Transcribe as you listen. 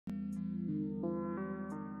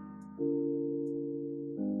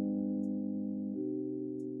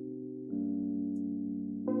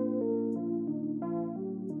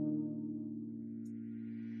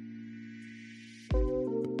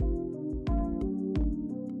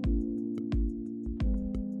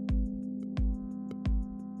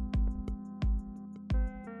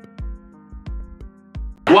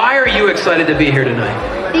Why are you excited to be here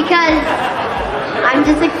tonight? Because I'm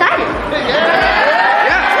just excited.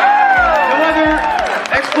 Yeah. No other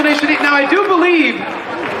explanation. Now, I do believe,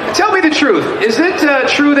 tell me the truth. Is it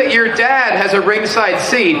true that your dad has a ringside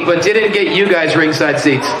seat, but didn't get you guys ringside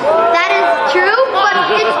seats? That is true, but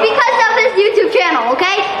it's because of his YouTube channel,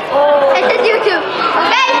 okay? It's his YouTube,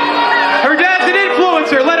 okay? Her dad's an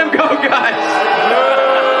influencer. Let him go, guys.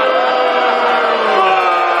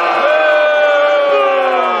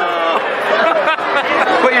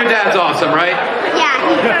 But your dad's awesome, right?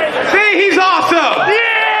 Yeah. See, he's awesome.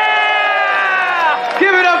 Yeah!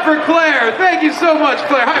 Give it up for Claire. Thank you so much,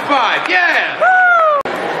 Claire. High five. Yeah.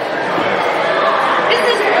 This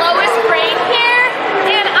is Lois Crane here,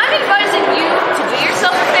 and I'm advising you to do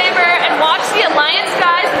yourself a favor and watch the Alliance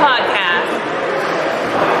Guys podcast.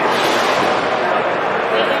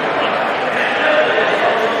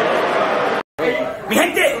 Mi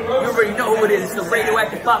gente, you already know who it is. It's the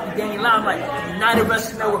radioactive pop with Danny Limelight, United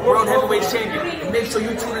Wrestling Network World Heavyweight Champion. And make sure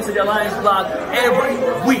you tune into the Alliance blog every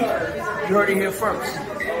week. You heard it here first.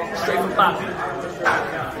 Straight from Poppy.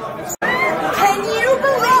 Can you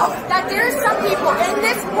believe that there are some people in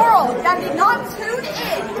this world that did not tune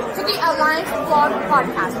in to the Alliance Vlog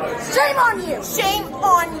podcast? Shame on you! Shame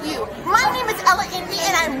on you! My name is Ella Indy,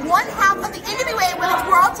 and I'm one half of the NWA Women's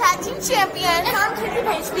World Tag Team Champion. And I'm Kendra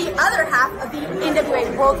Page, the other half of the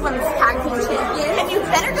NWA World Women's Tag Team Champion. And you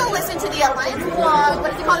better go listen to the Alliance Vlog,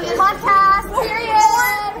 what do you call it? Podcast, period.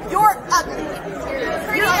 Or you're ugly.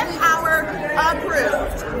 Period. Power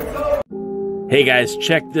approved. Hey guys,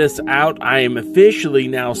 check this out. I am officially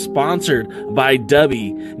now sponsored by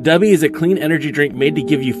Dubby. Dubby is a clean energy drink made to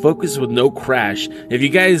give you focus with no crash. If you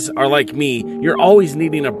guys are like me, you're always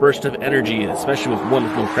needing a burst of energy, especially with one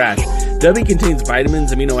with no crash. Dubby contains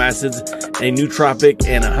vitamins, amino acids, a nootropic,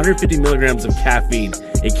 and 150 milligrams of caffeine.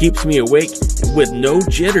 It keeps me awake with no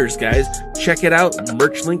jitters, guys. Check it out.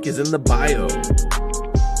 Merch link is in the bio.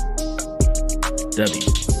 Dubby.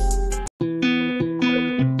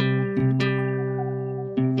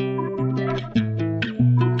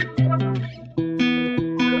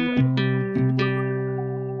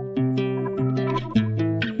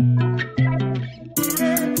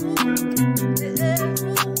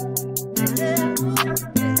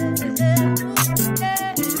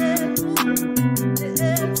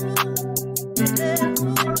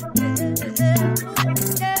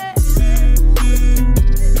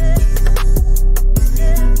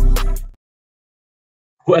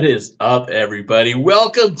 What is up, everybody?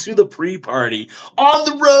 Welcome to the pre-party on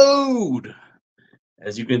the road.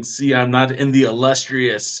 As you can see, I'm not in the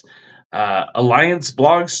illustrious Alliance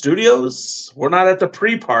Blog Studios. We're not at the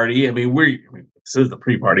pre-party. I mean, this is the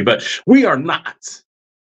pre-party, but we are not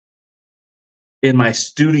in my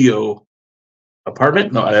studio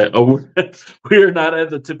apartment. No, we are not at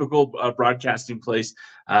the typical broadcasting place.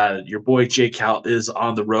 Your boy Jay Cal is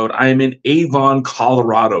on the road. I am in Avon,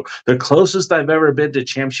 Colorado, the closest I've ever been to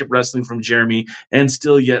Championship Wrestling from Jeremy, and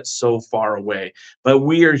still yet so far away. But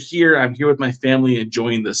we are here. I'm here with my family,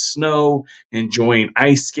 enjoying the snow, enjoying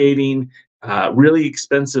ice skating, really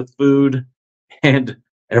expensive food, and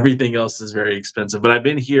everything else is very expensive. But I've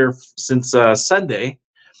been here since Sunday.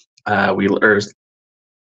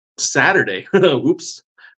 Saturday. Oops.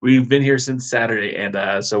 We've been here since Saturday,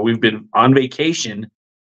 and so we've been on vacation.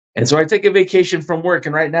 And so I take a vacation from work,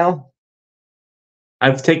 and right now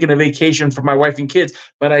I've taken a vacation from my wife and kids,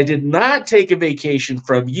 but I did not take a vacation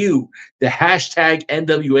from you, the hashtag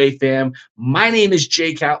NWA fam. My name is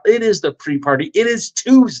Jay Cal. It is the pre-party. It is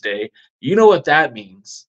Tuesday. You know what that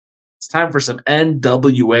means. It's time for some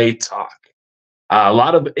NWA talk. A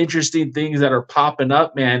lot of interesting things that are popping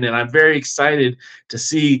up, man, and I'm very excited to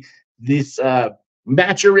see this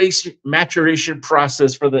maturation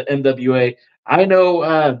process for the NWA. I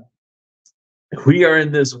know we are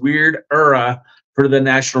in this weird era for the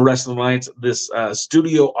National Wrestling Alliance, this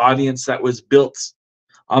studio audience that was built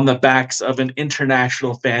on the backs of an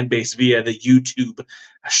international fan base via the YouTube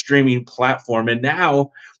streaming platform, and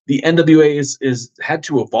now the NWA is had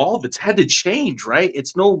to evolve. It's had to change, right?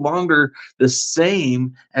 It's no longer the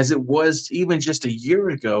same as it was even just a year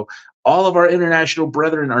ago. All of our international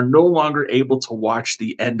brethren are no longer able to watch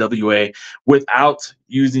the NWA without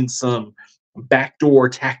using some backdoor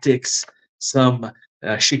tactics, some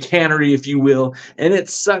chicanery, if you will. And it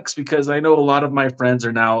sucks because I know a lot of my friends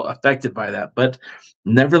are now affected by that. But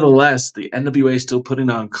nevertheless, the NWA is still putting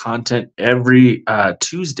on content every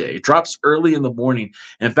Tuesday. It drops early in the morning.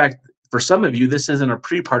 In fact, for some of you, this isn't a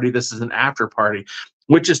pre-party, this is an after-party,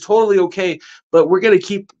 which is totally okay. But we're going to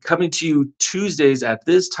keep coming to you Tuesdays at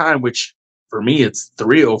this time, which for me, it's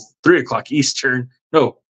 3 o'clock Eastern.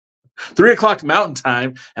 No, 3 o'clock Mountain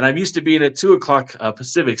Time, and I'm used to being at 2 o'clock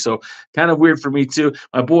Pacific, so kind of weird for me too.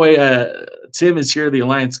 My boy Tim is here, the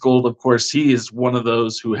Alliance Gold. Of course, he is one of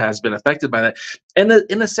those who has been affected by that. And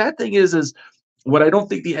the sad thing is what I don't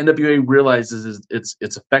think the NWA realizes is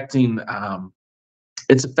it's affecting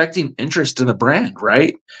interest in the brand,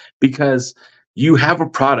 right? Because you have a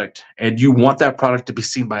product and you want that product to be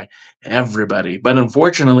seen by everybody, but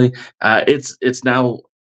unfortunately, it's now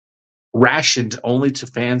rationed only to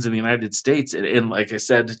fans in the United States. And like I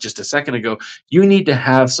said just a second ago, you need to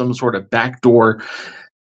have some sort of backdoor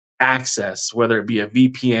access, whether it be a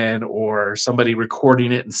VPN or somebody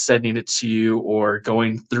recording it and sending it to you, or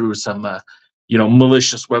going through some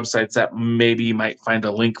malicious websites that maybe you might find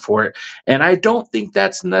a link for it. And I don't think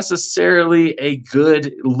that's necessarily a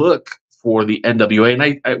good look for the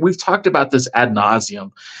NWA. And we've talked about this ad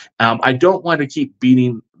nauseum. I don't want to keep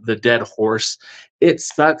beating the dead horse. It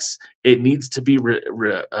sucks. It needs to be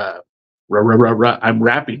I'm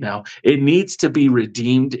rapping now. It needs to be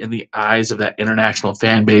redeemed in the eyes of that international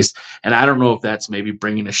fan base. And I don't know if that's maybe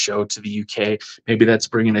bringing a show to the UK, maybe that's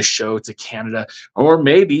bringing a show to Canada, or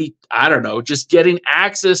maybe, I don't know, just getting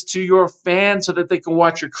access to your fans so that they can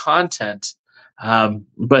watch your content.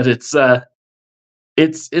 But it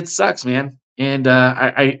sucks, man. And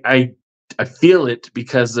I feel it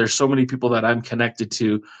because there's so many people that I'm connected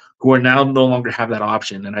to who are now no longer have that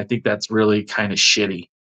option. And I think that's really kind of shitty.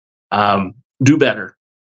 Do better.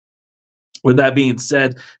 With that being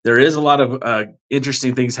said, there is a lot of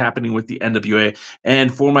interesting things happening with the NWA.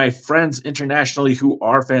 And for my friends internationally who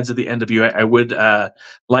are fans of the NWA, I would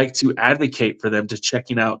like to advocate for them to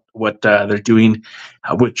checking out what they're doing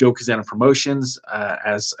with Joe Kazana Promotions.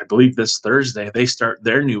 As I believe this Thursday, they start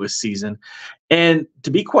their newest season. And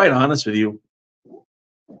to be quite honest with you,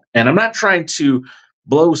 and I'm not trying to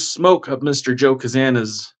blow smoke up Mr. Joe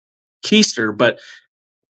Kazana's keister, but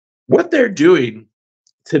what they're doing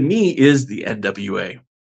to me is the NWA.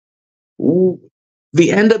 The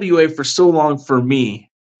NWA for so long for me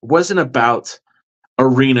wasn't about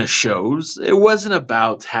arena shows. It wasn't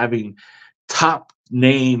about having top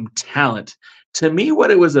name talent. To me, what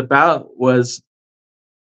it was about was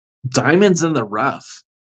diamonds in the rough.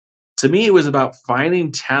 To me, it was about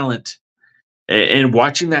finding talent and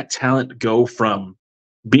watching that talent go from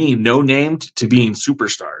being no-named to being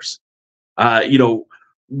superstars.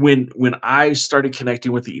 When I started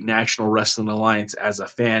connecting with the National Wrestling Alliance as a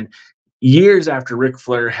fan, years after Ric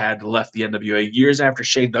Flair had left the NWA, years after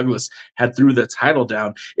Shane Douglas had threw the title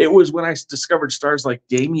down, it was when I discovered stars like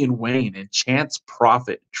Damian Wayne and Chance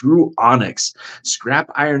Prophet, Drew Onyx, Scrap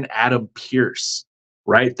Iron Adam Pearce.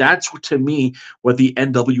 Right? That's to me what the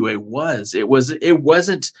NWA was. It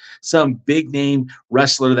wasn't some big name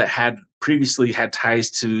wrestler that had previously had ties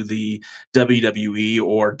to the WWE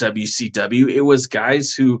or WCW. It was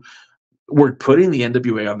guys who were putting the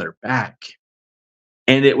NWA on their back.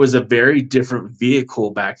 And it was a very different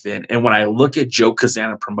vehicle back then. And when I look at Joe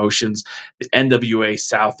Kazana Promotions, the NWA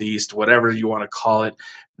Southeast, whatever you want to call it,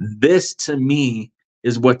 this to me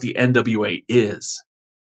is what the NWA is.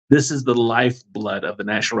 This is the lifeblood of the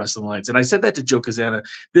National Wrestling Alliance. And I said that to Joe Kazana.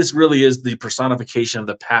 This really is the personification of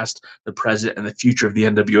the past, the present, and the future of the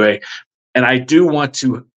NWA. And I do want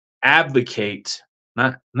to advocate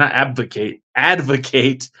for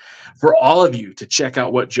all of you to check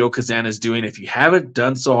out what Joe Kazana is doing. If you haven't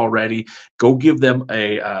done so already, go give them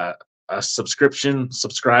a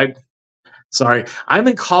subscribe. Sorry, I'm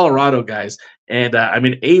in Colorado, guys, and I'm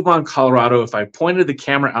in Avon, Colorado. If I pointed the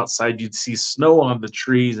camera outside, you'd see snow on the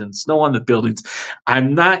trees and snow on the buildings.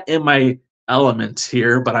 I'm not in my element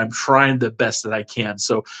here, but I'm trying the best that I can.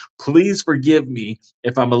 So please forgive me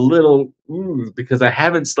if I'm a little, because I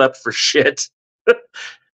haven't slept for shit.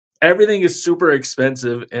 Everything is super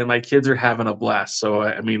expensive, and my kids are having a blast. So,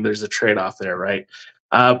 I mean, there's a trade-off there, right?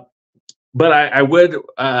 But I would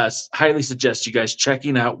highly suggest you guys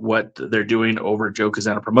checking out what they're doing over at Joe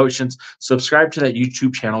Kazana Promotions. Subscribe to that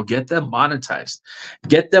YouTube channel. Get them monetized.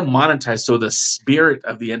 Get them monetized so the spirit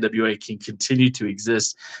of the NWA can continue to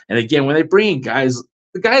exist. And again, when they bring in guys,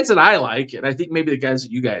 the guys that I like, and I think maybe the guys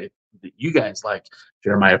that you guys like,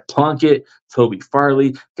 Jeremiah Plunkett, Toby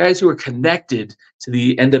Farley, guys who are connected to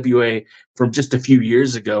the NWA from just a few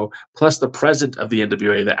years ago, plus the president of the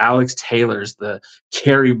NWA, the Alex Taylors, the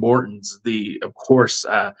Kerry Mortons, of course,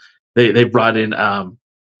 they brought in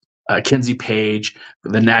Kenzie Page,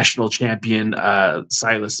 the national champion,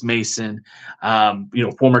 Silas Mason,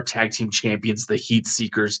 former tag team champions, the Heat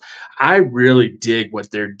Seekers. I really dig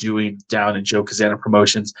what they're doing down in Joe Kazana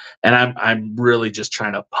Promotions, and I'm really just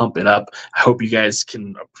trying to pump it up. I hope you guys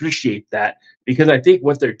can appreciate that, because I think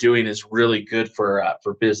what they're doing is really good for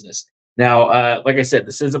business. Now, like I said,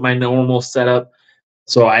 this isn't my normal setup.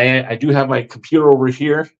 So I do have my computer over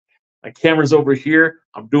here. My camera's over here.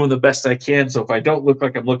 I'm doing the best I can. So if I don't look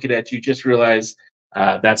like I'm looking at you, just realize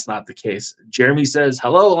that's not the case. Jeremy says,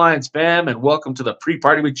 hello, Alliance fam, and welcome to the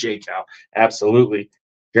pre-party with J-Cal. Absolutely.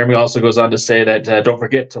 Jeremy also goes on to say that don't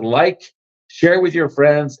forget to like, share with your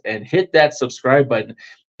friends, and hit that subscribe button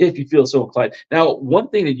if you feel so inclined. Now, one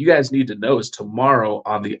thing that you guys need to know is tomorrow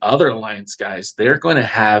on the other Alliance guys, they're going to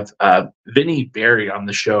have Vinny Berry on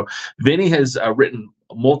the show. Vinny has written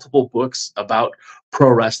multiple books about pro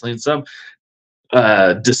wrestling, some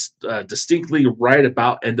distinctly right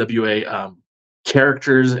about NWA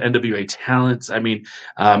characters, NWA talents. I mean,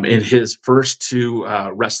 in his first two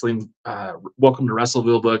wrestling, Welcome to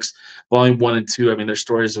Wrestleville books, volume 1 and 2, I mean, there's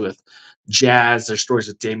stories with Jazz, there's stories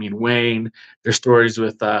with Damian Wayne, there's stories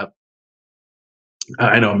with, I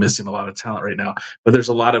know I'm missing a lot of talent right now, but there's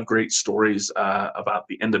a lot of great stories about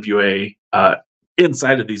the NWA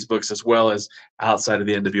inside of these books as well as outside of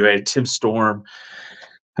the NWA. Tim Storm,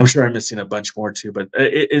 I'm sure I'm missing a bunch more too, but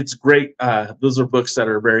it's great. Those are books that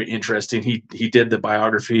are very interesting. He did the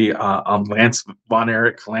biography on Lance Von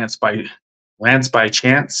Erich, Lance by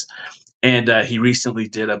Chance, and he recently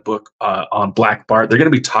did a book on Black Bart. They're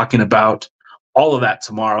going to be talking about all of that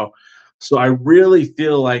tomorrow. So I really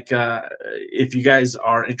feel like if you guys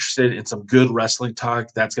are interested in some good wrestling talk,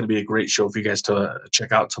 that's going to be a great show for you guys to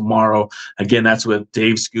check out tomorrow. Again, that's with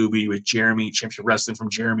Dave Scooby, with Jeremy, Championship Wrestling from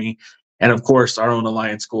Jeremy. And of course, our own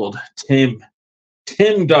Alliance Gold, Tim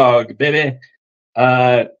Dog, baby.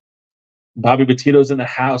 Bobby Petito's in the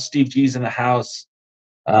house. Steve G's in the house.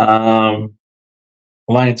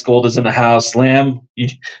 Alliance Gold is in the house. Lamb,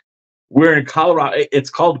 we're in Colorado.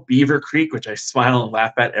 It's called Beaver Creek, which I smile and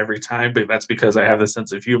laugh at every time, but that's because I have the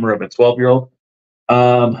sense of humor of a 12-year-old.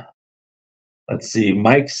 Let's see.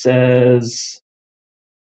 Mike says,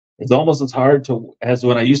 it's almost as hard as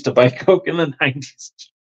when I used to buy Coke in the 90s.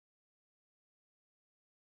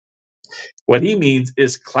 What he means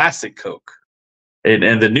is classic Coke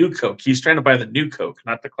and the new Coke. He's trying to buy the new Coke,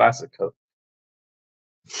 not the classic Coke.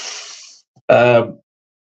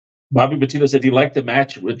 Bobby Petito said he liked the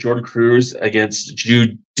match with Jordan Cruz against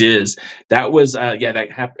Jude Diz. That was,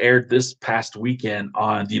 that aired this past weekend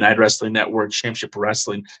on the United Wrestling Network Championship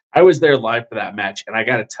Wrestling. I was there live for that match, and I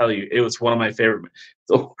got to tell you, it was one of my favorite.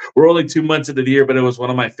 So we're only 2 months into the year, but it was one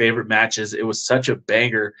of my favorite matches. It was such a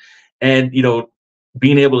banger. And,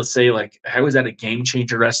 being able to say, like, I was at a Game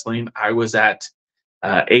Changer Wrestling. I was at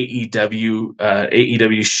AEW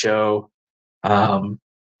show.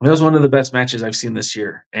 It was one of the best matches I've seen this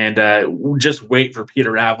year. And just wait for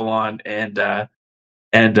Peter Avalon and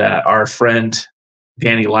our friend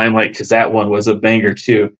Danny Limelight, because that one was a banger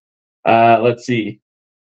too. Let's see.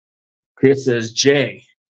 Chris says, Jay,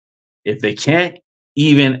 if they can't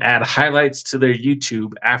even add highlights to their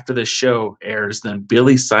YouTube after the show airs, then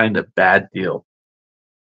Billy signed a bad deal.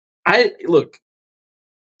 I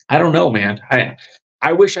don't know, man.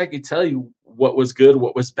 I wish I could tell you what was good,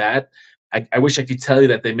 what was bad. I wish I could tell you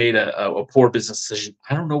that they made a poor business decision.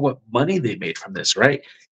 I don't know what money they made from this, right?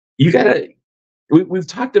 We've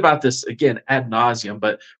talked about this again ad nauseum,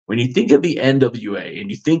 but when you think of the NWA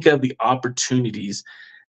and you think of the opportunities,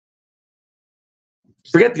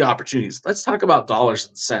 forget the opportunities. Let's talk about dollars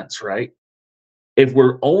and cents, right? If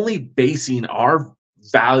we're only basing our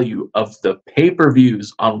value of the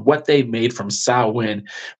pay-per-views on what they made from Samhain,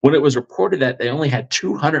 when it was reported that they only had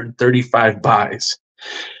 235 buys.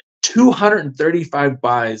 235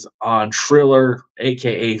 buys on Triller,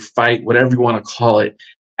 aka Fight, whatever you want to call it,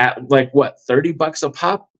 at like what, $30 a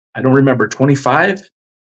pop? I don't remember, 25?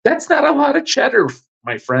 That's not a lot of cheddar,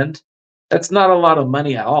 my friend. That's not a lot of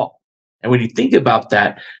money at all. And when you think about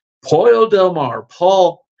that, Pollo Del Mar,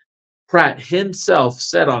 Paul Pratt himself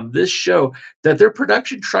said on this show that their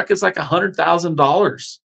production truck is like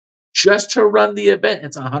 $100,000 just to run the event.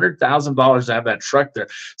 It's $100,000 to have that truck there.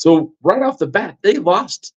 So right off the bat, they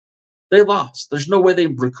lost. There's no way they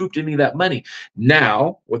recouped any of that money.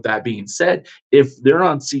 Now, with that being said, if they're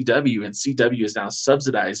on CW and CW is now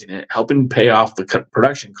subsidizing it, helping pay off the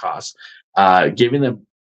production costs, giving them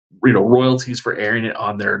royalties for airing it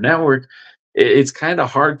on their network, it's kind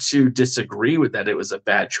of hard to disagree with that. It was a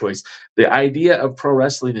bad choice. The idea of pro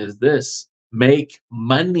wrestling is this: make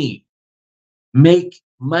money. Make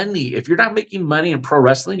money. If you're not making money in pro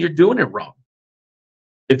wrestling, you're doing it wrong.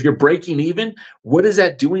 If you're breaking even, what is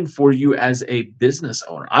that doing for you as a business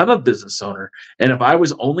owner? I'm a business owner, and if I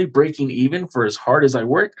was only breaking even for as hard as I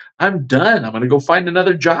work, I'm done. I'm going to go find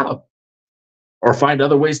another job or find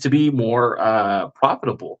other ways to be more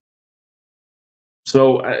profitable.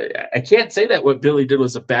 So I can't say that what Billy did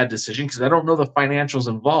was a bad decision because I don't know the financials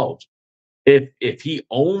involved. If he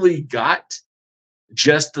only got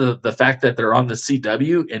just the fact that they're on the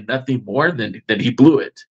CW and nothing more, then he blew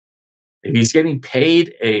it. If he's getting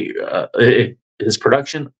paid if his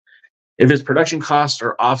production costs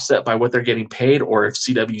are offset by what they're getting paid, or if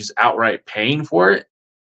CW's outright paying for it,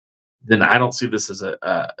 then I don't see this as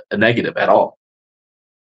a negative at all.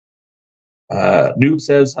 Noob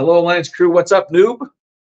says, "Hello, Alliance crew. What's up, Noob?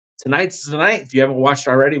 Tonight's the night. If you haven't watched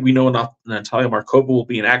already, we know Natalia Markova will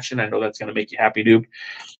be in action. I know that's going to make you happy, Noob."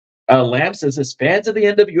 Lamb says, "As fans of the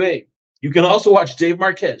NWA, you can also watch Dave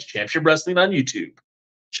Marquez Championship Wrestling on YouTube.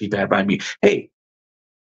 Cheap ad by me." Hey,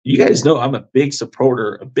 you guys know I'm a big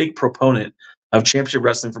supporter, a big proponent of Championship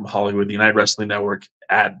Wrestling from Hollywood, the United Wrestling Network,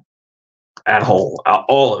 ad whole,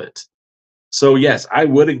 all of it. So yes, I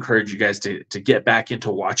would encourage you guys to get back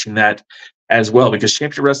into watching that as well, because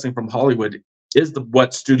Championship Wrestling from Hollywood is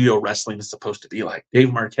what studio wrestling is supposed to be like.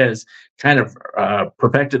 Dave Marquez kind of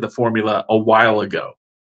perfected the formula a while ago.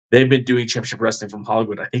 They've been doing Championship Wrestling from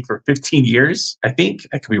Hollywood, I think, for 15 years. I think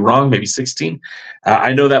I could be wrong, maybe 16.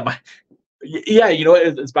 I know that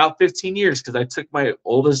it's about 15 years, because I took my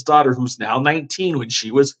oldest daughter, who's now 19, when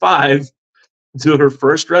she was 5, to her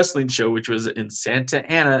first wrestling show, which was in Santa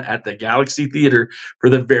Ana at the Galaxy Theater for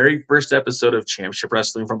the very first episode of Championship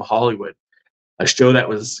Wrestling from Hollywood, a show that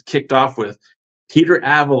was kicked off with Peter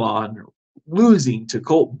Avalon losing to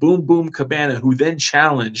Colt Boom Boom Cabana, who then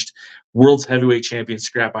challenged World's Heavyweight Champion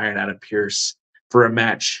Scrap Iron Adam Pearce for a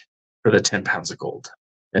match for the 10 pounds of gold.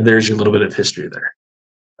 And there's your little bit of history there.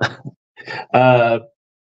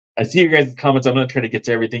 I see your guys' comments. I'm going to try to get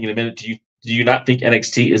to everything in a minute. Do you not think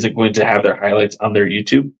NXT isn't going to have their highlights on their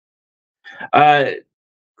YouTube?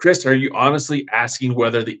 Chris, are you honestly asking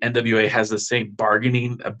whether the NWA has the same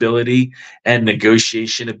bargaining ability and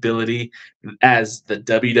negotiation ability as the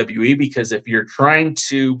WWE? Because if you're trying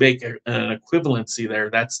to make an equivalency there,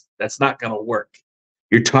 that's not going to work.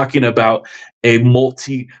 You're talking about a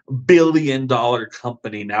multi-billion-dollar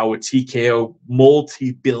company now with TKO,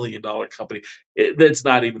 multi-billion-dollar company. That's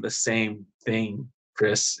not even the same thing,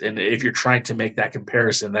 Chris. And if you're trying to make that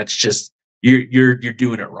comparison, that's just you're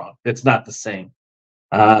doing it wrong. It's not the same.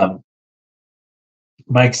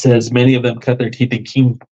 Mike says many of them cut their teeth in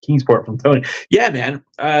Kingsport from Tony. Yeah, man.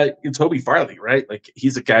 Toby Farley, right? Like,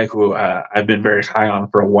 he's a guy who I've been very high on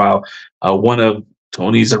for a while. One of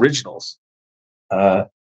Tony's originals.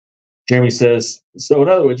 Jeremy says, so in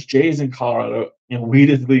other words, Jay's in Colorado and weed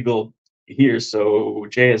is legal here, so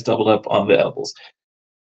Jay has doubled up on the edibles.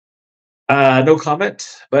 No comment,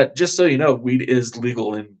 but just so you know, weed is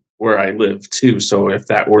legal in where I live too. So if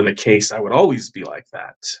that were the case, I would always be like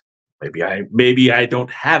that. Maybe I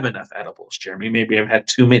don't have enough edibles, Jeremy. Maybe I've had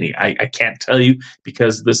too many. I can't tell you,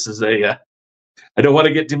 because this is I don't want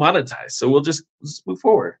to get demonetized. So let's move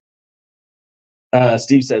forward.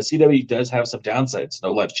 Steve says CW does have some downsides.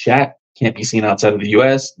 No live chat, can't be seen outside of the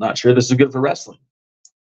US. Not sure this is good for wrestling.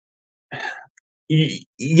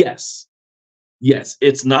 Yes,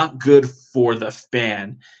 it's not good for the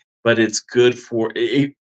fan, but it's good for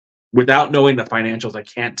it. Without knowing the financials, I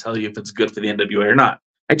can't tell you if it's good for the NWA or not.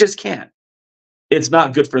 I just can't. It's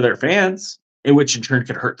not good for their fans, which in turn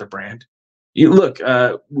can hurt the brand. Look,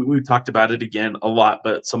 we've talked about it again a lot,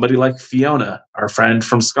 but somebody like Fiona, our friend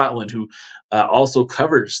from Scotland, who also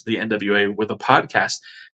covers the NWA with a podcast,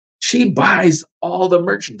 she buys all the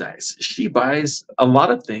merchandise. She buys a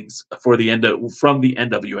lot of things from the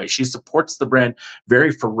NWA. She supports the brand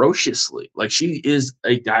very ferociously. Like, she is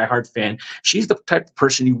a diehard fan. She's the type of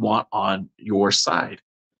person you want on your side.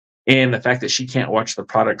 And the fact that she can't watch the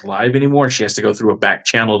product live anymore, she has to go through a back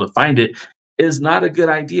channel to find it, is not a good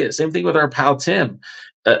idea. Same thing with our pal Tim.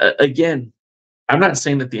 Again, I'm not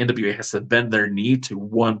saying that the NWA has to bend their knee to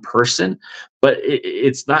one person, but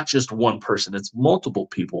it's not just one person, it's multiple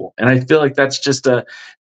people. And I feel like that's just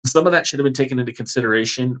some of that should have been taken into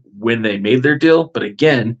consideration when they made their deal. But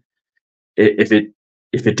again, if it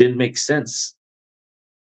didn't make sense,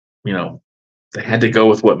 they had to go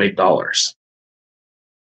with what made dollars.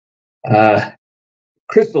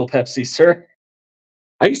 Crystal Pepsi, sir.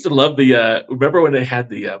 I used to love remember when they had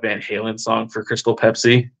the Van Halen song for Crystal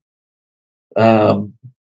Pepsi? Right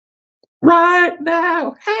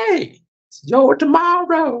now, hey, it's your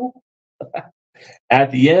tomorrow.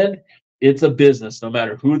 At the end, it's a business. No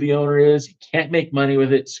matter who the owner is, you can't make money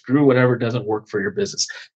with it. Screw whatever doesn't work for your business.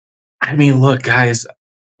 I mean, look, guys,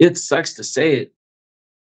 it sucks to say it,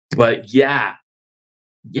 but yeah,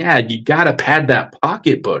 you got to pad that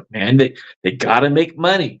pocketbook, man. They got to make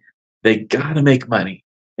money. They got to make money.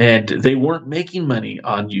 And they weren't making money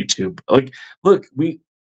on YouTube. Like, look, we've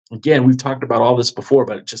talked about all this before,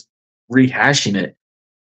 but just rehashing it.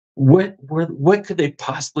 what could they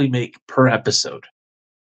possibly make per episode?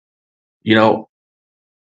 You know,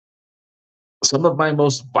 some of my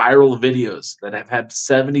most viral videos that have had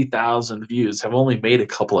 70,000 views have only made a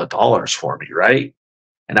couple of dollars for me, right?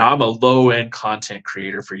 And now I'm a low-end content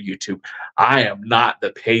creator for YouTube. I am not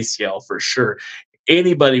the pay scale for sure.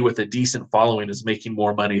 Anybody with a decent following is making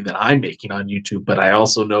more money than I'm making on YouTube, but I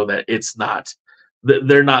also know that it's not,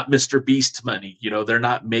 they're not Mr. Beast money. You know, they're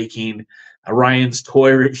not making Ryan's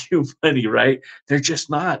toy review money, right? They're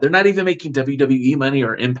just not. They're not even making WWE money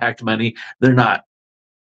or Impact money. They're not.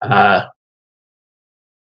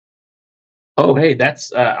 Oh, hey,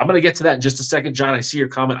 that's I'm going to get to that in just a second, John. I see your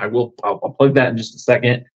comment. I'll plug that in just a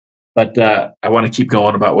second. But I want to keep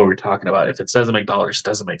going about what we're talking about. If it doesn't make dollars, it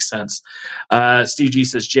doesn't make sense. Steve G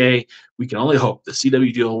says, Jay, we can only hope the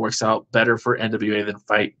CW deal works out better for NWA than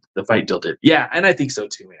the fight deal did. Yeah, and I think so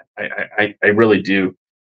too, man. I really do.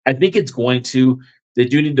 I think it's going to. They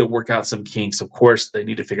do need to work out some kinks. Of course, they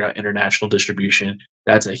need to figure out international distribution.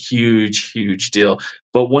 That's a huge, huge deal.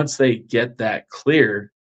 But once they get that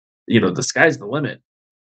clear, you know, the sky's the limit.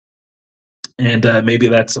 And maybe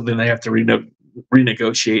that's something they have to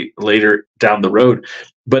renegotiate later down the road.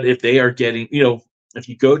 But if they are getting, you know, if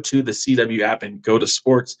you go to the CW app and go to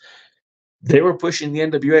sports, they were pushing the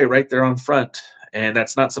NWA right there on front. And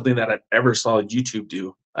that's not something that I ever saw YouTube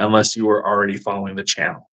do unless you were already following the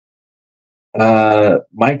channel.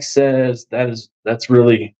 Mike says that's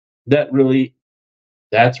really it,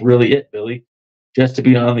 Billy. Just to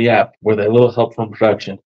be on the app with a little help from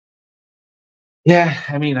production. Yeah,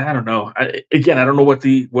 I mean, I don't know. I don't know what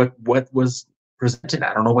was presented.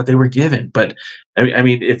 I don't know what they were given. But I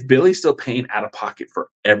mean, if Billy's still paying out of pocket for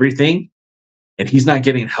everything, and he's not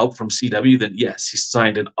getting help from CW, then yes, he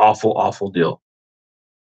signed an awful, awful deal.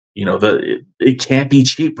 You know, it can't be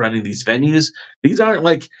cheap running these venues. These aren't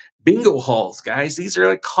like bingo halls, guys. These are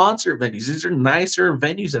like concert venues. These are nicer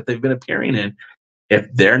venues that they've been appearing in.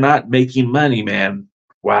 If they're not making money, man,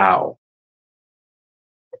 wow.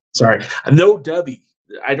 Sorry, no Dubby.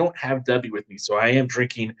 I don't have Dubby with me, so I am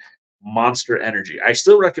drinking Monster Energy. I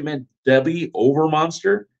still recommend Dubby over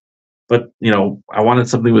Monster, but you know, I wanted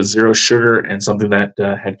something with zero sugar and something that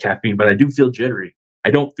had caffeine. But I do feel jittery.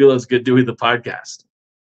 I don't feel as good doing the podcast.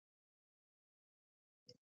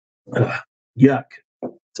 Yuck!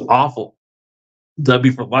 It's awful.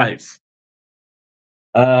 Dubby for life.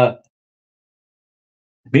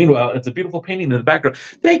 Meanwhile, it's a beautiful painting in the background.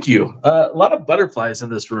 Thank you. A lot of butterflies in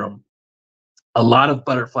this room. A lot of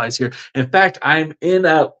butterflies here. In fact, I'm in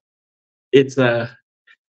I'm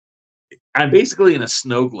basically in a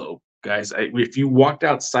snow globe, guys. If you walked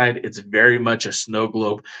outside, it's very much a snow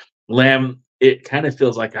globe. Lamb, it kind of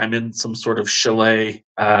feels like I'm in some sort of chalet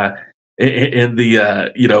in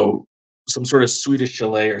the, you know, some sort of Swedish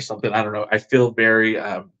chalet or something. I don't know. I feel very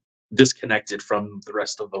disconnected from the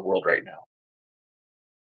rest of the world right now.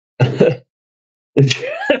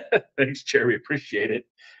 Thanks, Jerry. Appreciate it.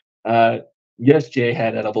 Yes, Jay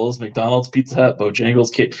had edibles. McDonald's, Pizza Hut,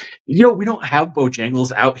 Bojangles. You know, we don't have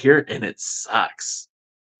Bojangles out here, and it sucks.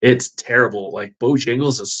 It's terrible. Like,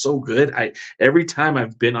 Bojangles is so good. Every time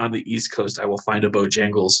I've been on the East Coast, I will find a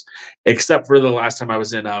Bojangles, except for the last time I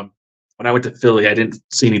was in when I went to Philly, I didn't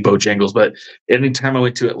see any Bojangles. But anytime I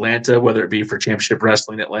went to Atlanta, whether it be for Championship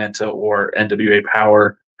Wrestling Atlanta or NWA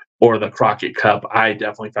Power or the Crockett Cup, I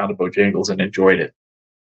definitely found a Bojangles and enjoyed it.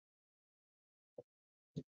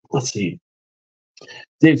 Let's see.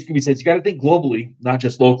 Dave Scooby says, you got to think globally, not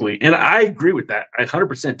just locally. And I agree with that. I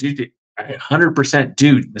 100% do. I 100%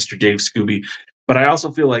 do, Mr. Dave Scooby. But I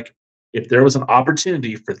also feel like if there was an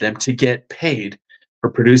opportunity for them to get paid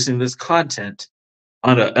for producing this content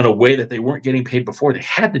in a way that they weren't getting paid before, they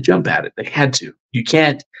had to jump at it. They had to. You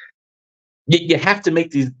can't. You have to make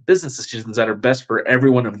these business decisions that are best for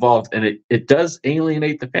everyone involved. And it does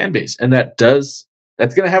alienate the fan base. And that's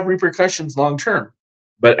going to have repercussions long term.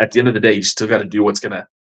 But at the end of the day, you still got to do what's going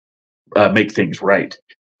to make things right.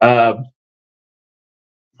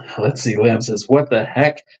 Let's see. Lamb says, what the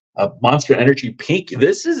heck? Monster Energy Pink.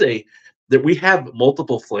 This is that we have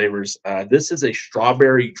multiple flavors. This is a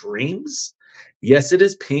Strawberry Dreams. Yes, it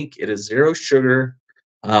is pink. It is zero sugar.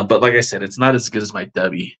 But like I said, it's not as good as my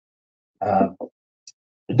Dubby.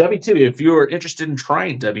 W2, if you are interested in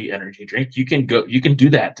trying W energy drink, you can do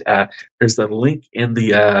that. There's the link in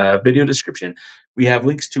the video description. We have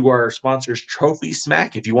links to our sponsors, Trophy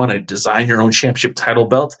Smack. If you want to design your own championship title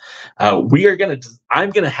belt, I'm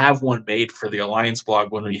gonna have one made for the Alliance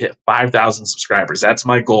blog when we hit 5,000 subscribers. That's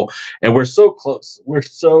my goal, and we're so close. We're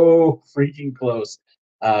so freaking close.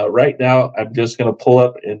 Right now, I'm just gonna pull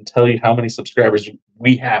up and tell you how many subscribers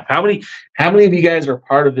we have. How many of you guys are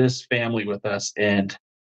part of this family with us? And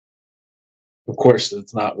Of course,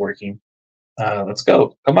 it's not working. Let's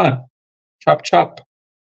go. Come on. Chop, chop.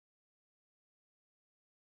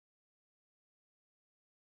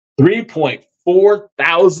 3.4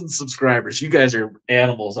 thousand subscribers. You guys are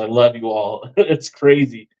animals. I love you all. It's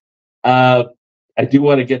crazy. I do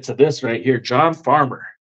want to get to this right here. John Farmer.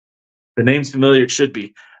 The name's familiar. It should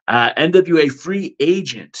be. NWA free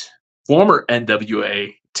agent. Former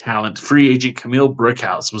NWA talent free agent Camille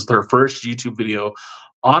Brickhouse was their first YouTube video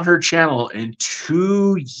on her channel in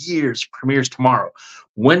 2 years. Premieres tomorrow,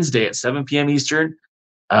 Wednesday at 7 p.m. Eastern.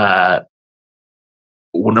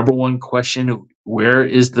 Number one question: Where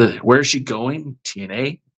is she going?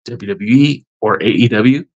 TNA, WWE, or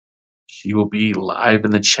AEW? She will be live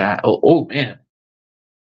in the chat. Oh man,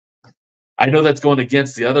 I know that's going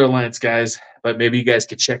against the other alliance guys, but maybe you guys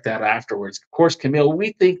could check that afterwards. Of course, Camille,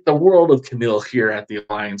 we think the world of Camille here at the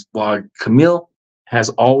Alliance blog. Camille has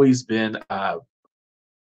always been.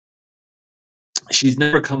 She's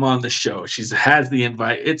never come on the show. She has the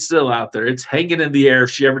invite. It's still out there. It's hanging in the air if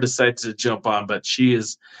she ever decides to jump on. But she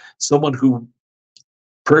is someone who,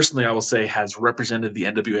 personally, I will say, has represented the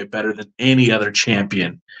NWA better than any other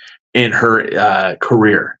champion in her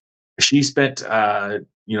career. She spent, I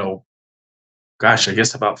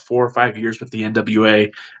guess about 4 or 5 years with the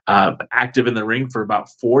NWA, active in the ring for about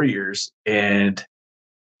 4 years, and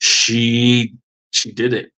she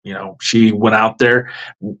did it. She went out there.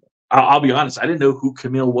 I'll be honest, I didn't know who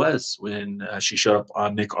Camille was when she showed up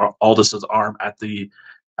on Nick Aldis's arm at the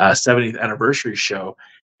 70th anniversary show.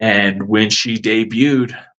 And when she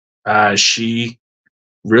debuted, she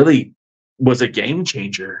really was a game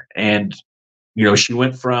changer. And, she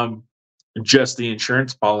went from just the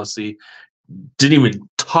insurance policy, didn't even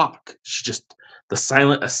talk. She just the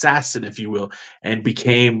silent assassin, if you will, and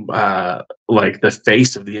became like the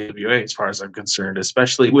face of the NWA as far as I'm concerned,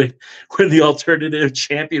 especially when the alternative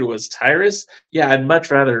champion was Tyrus. Yeah, I'd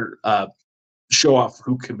much rather show off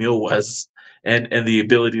who Camille was and the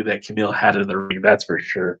ability that Camille had in the ring, that's for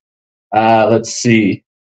sure. Let's see.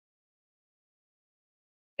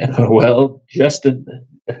 Well, Justin,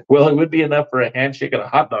 it would be enough for a handshake and a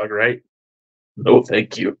hot dog, right? No,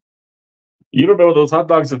 thank you. You don't know what those hot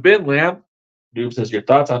dogs have been, Lamb. Noob says, your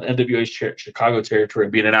thoughts on NWA's Chicago territory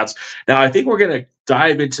being announced. Now, I think we're going to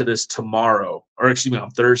dive into this tomorrow, or excuse me, on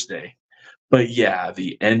Thursday. But yeah,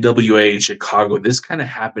 the NWA in Chicago, this kind of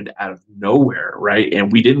happened out of nowhere, right?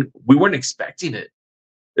 And we weren't expecting it.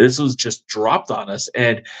 This was just dropped on us.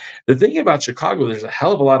 And the thing about Chicago, there's a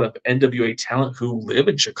hell of a lot of NWA talent who live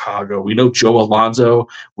in Chicago. We know Joe Alonzo.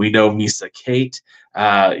 We know Missa Kate. We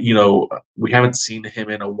haven't seen him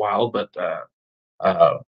in a while, but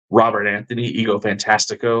Robert Anthony, Ego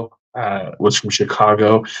Fantastico, was from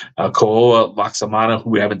Chicago. Koa Laksamana, who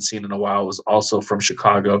we haven't seen in a while, was also from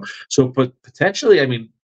Chicago. So potentially, I mean,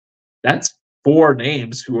 that's 4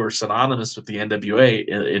 names who are synonymous with the NWA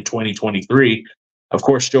in 2023. Of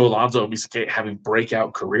course, Joe Alonzo and Missa Kate having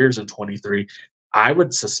breakout careers in 23. I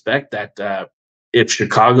would suspect that if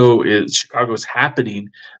Chicago is happening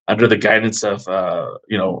under the guidance of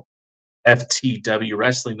FTW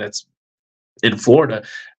Wrestling that's in Florida,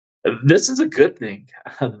 this is a good thing.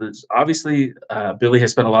 Obviously, Billy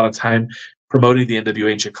has spent a lot of time promoting the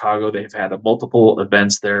NWA in Chicago. They've had multiple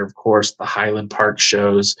events there, of course, the Highland Park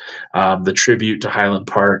shows, the tribute to Highland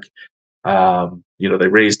Park. They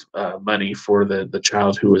raised money for the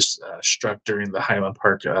child who was struck during the Highland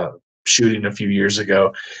Park shooting a few years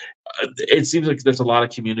ago. It seems like there's a lot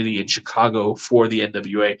of community in Chicago for the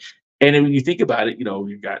NWA. And when you think about it,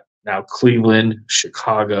 you've got now Cleveland,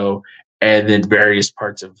 Chicago, and then various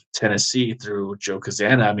parts of Tennessee through Joe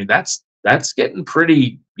Kazana. I mean, that's getting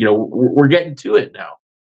pretty, we're getting to it now.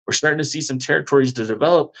 We're starting to see some territories to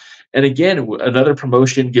develop. And again, another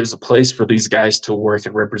promotion gives a place for these guys to work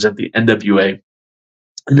and represent the NWA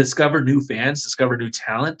and discover new fans, discover new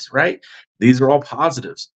talent, right? These are all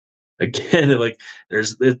positives. Again, like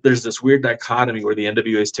there's this weird dichotomy where the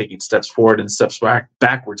NWA is taking steps forward and steps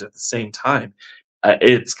backwards at the same time.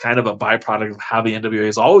 It's kind of a byproduct of how the NWA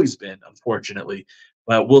has always been, unfortunately.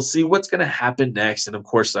 But we'll see what's going to happen next. And of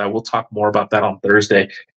course, we'll talk more about that on Thursday.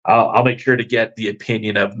 I'll make sure to get the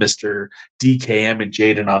opinion of Mr. DKM and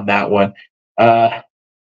Jaden on that one.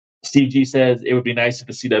 Steve G says it would be nice if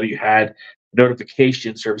the CW had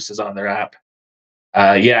notification services on their app.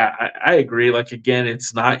 I agree. Like, again,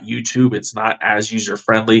 it's not YouTube. It's not as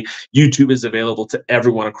user-friendly. YouTube is available to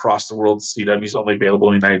everyone across the world. CW is only available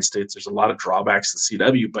in the United States. There's a lot of drawbacks to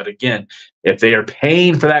CW. But again, if they are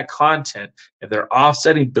paying for that content, if they're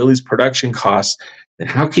offsetting Billy's production costs, then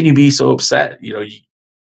how can you be so upset?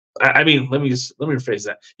 Let me rephrase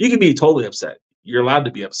that. You can be totally upset. You're allowed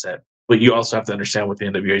to be upset. but you also have to understand what the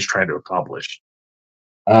NWA is trying to accomplish.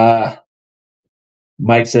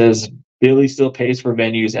 Mike says Billy still pays for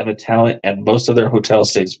venues and the talent, and most of their hotel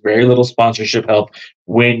stays. Very little sponsorship help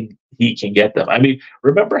when he can get them. I mean,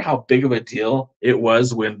 remember how big of a deal it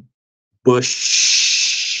was when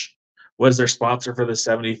Bush was their sponsor for the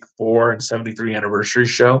 74 and 73 anniversary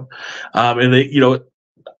show. And they,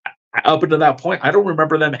 up until that point, I don't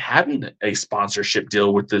remember them having a sponsorship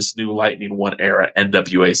deal with this new Lightning One era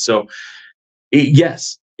NWA. So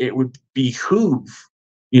yes, it would behoove,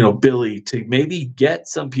 Billy to maybe get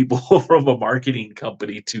some people from a marketing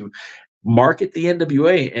company to market the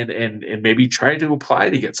NWA and maybe try to apply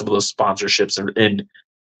to get some of those sponsorships. And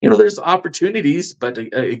there's opportunities, but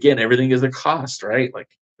again, everything is a cost, right? Like,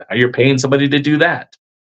 now you're paying somebody to do that.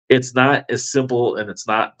 It's not as simple, and it's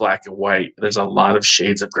not black and white. There's a lot of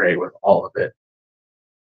shades of gray with all of it.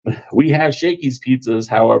 We have Shakey's Pizzas,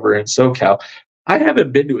 however, in SoCal. I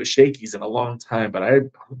haven't been to a Shakey's in a long time, but I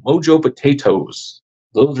had Mojo potatoes.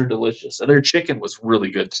 Those are delicious. And their chicken was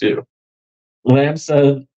really good, too.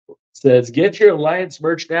 Lamson says, get your Alliance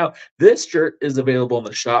merch now. This shirt is available in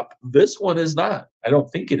the shop. This one is not. I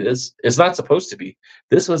don't think it is. It's not supposed to be.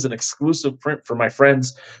 This was an exclusive print for my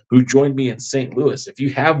friends who joined me in St. Louis. If you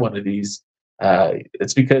have one of these,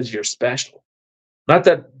 it's because you're special. Not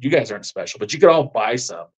that you guys aren't special, but you could all buy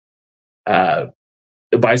some.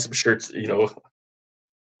 Buy some shirts,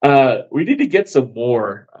 we need to get some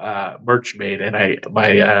more merch made, and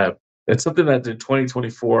it's something that in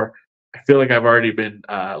 2024 I feel like I've already been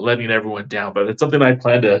letting everyone down, but it's something I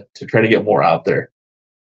plan to try to get more out there.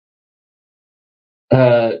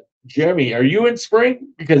 Jeremy, are you in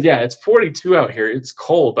spring? Because it's 42 out here. It's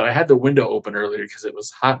cold, but I had the window open earlier because it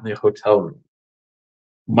was hot in the hotel room.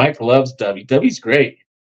 Mike loves Dubby. Dubby's great.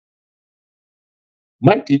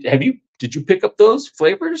 Mike, did you pick up those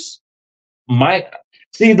flavors?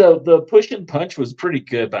 See, the push and punch was pretty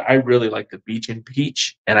good, but I really like the beach and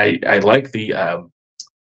peach, and I like the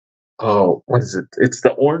what is it? It's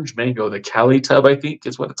the orange mango, the Cali Tub, I think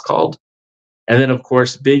is what it's called. And then of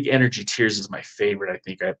course, Big Energy Tears is my favorite. I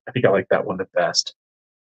think I like that one the best.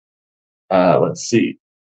 Let's see.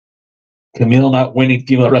 Camille not winning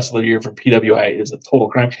Female Wrestler of the Year from PWI is a total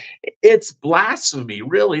crime. It's blasphemy,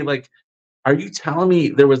 really. Like, are you telling me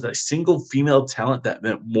there was a single female talent that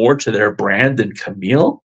meant more to their brand than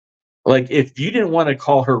Camille? Like, if you didn't want to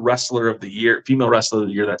call her Wrestler of the Year, Female Wrestler of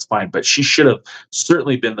the Year, that's fine. But she should have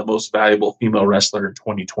certainly been the most valuable female wrestler in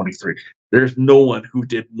 2023. There's no one who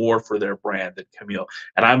did more for their brand than Camille.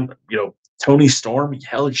 And Toni Storm,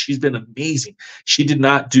 hell, she's been amazing. She did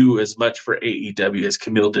not do as much for AEW as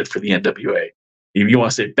Camille did for the NWA. If you want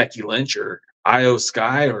to say Becky Lynch or Io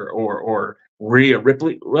Sky or Rhea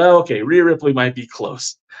Ripley, well, okay, Rhea Ripley might be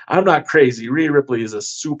close. I'm not crazy. Rhea Ripley is a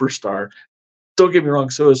superstar. Don't get me wrong,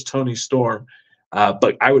 so is Toni Storm.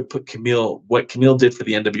 But I would put what Camille did for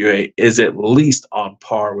the NWA is at least on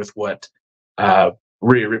par with what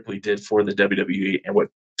Rhea Ripley did for the WWE and what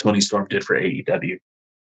Toni Storm did for AEW.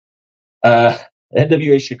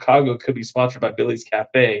 NWA Chicago could be sponsored by Billy's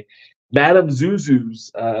Cafe. Madame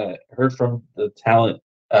Zuzu's heard from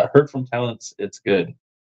talents. It's good.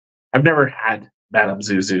 I've never had Madame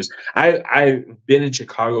Zuzu's. I've been in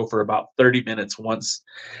Chicago for about 30 minutes once,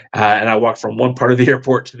 and I walked from one part of the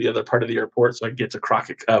airport to the other part of the airport so I could get to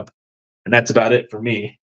Crockett Cup, and that's about it for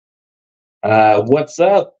me. What's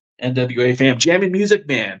up, NWA fam? Jammin' Music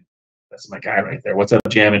Man. That's my guy right there. What's up,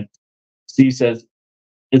 Jammin'? Steve says,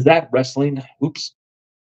 is that wrestling? Oops.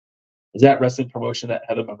 Is that wrestling promotion that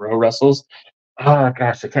Heather Monroe wrestles? Oh,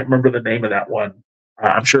 gosh, I can't remember the name of that one.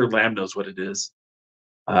 I'm sure Lamb knows what it is.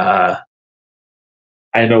 I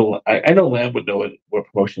know Lamb would know what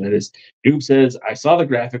promotion it is. Noob says, I saw the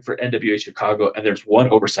graphic for NWA Chicago, and there's one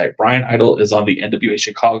oversight. Bryan Idol is on the NWA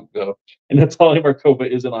Chicago, and Natalia Markova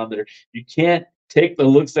isn't on there. You can't take the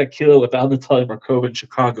looks that kill without Natalia Markova in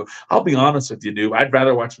Chicago. I'll be honest with you, Noob. I'd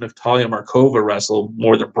rather watch Natalia Markova wrestle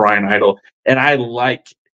more than Bryan Idol, and I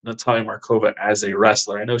like Natalia Markova as a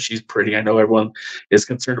wrestler. I know she's pretty. I know everyone is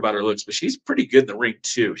concerned about her looks, but she's pretty good in the ring,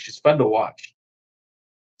 too. She's fun to watch.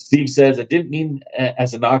 Steve says, I didn't mean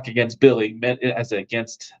as a knock against Billy, meant it as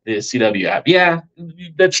against the CW app. Yeah,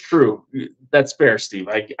 that's true. That's fair, Steve.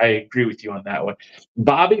 I agree with you on that one.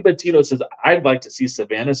 Bobby Bettino says, I'd like to see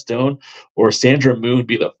Savannah Stone or Sandra Moon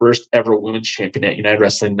be the first ever women's champion at United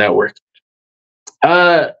Wrestling Network.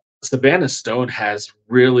 Savannah Stone has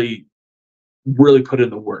really put in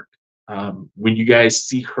the work. When you guys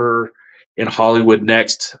see her in Hollywood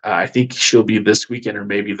next, I think she'll be this weekend or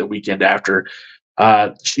maybe the weekend after.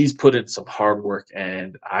 She's put in some hard work,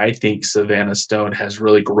 and I think Savannah Stone has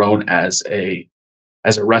really grown as a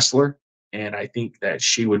wrestler. and I think that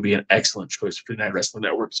she would be an excellent choice for United Wrestling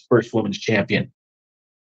Network's first women's champion.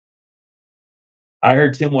 I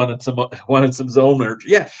heard Tim wanted some zone merch.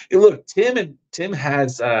 Yeah, look, Tim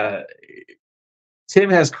has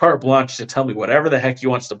carte blanche to tell me whatever the heck he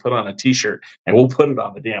wants to put on a T-shirt, and we'll put it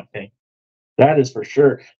on the damn thing. That is for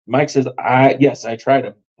sure. Mike says, yes, I tried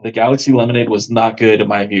them. The Galaxy Lemonade was not good in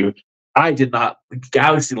my view. I did not.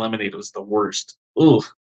 Galaxy Lemonade was the worst. Ugh,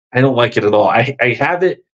 I don't like it at all. I have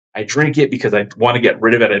it. I drink it because I want to get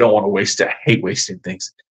rid of it. I don't want to waste it. I hate wasting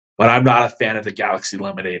things. But I'm not a fan of the Galaxy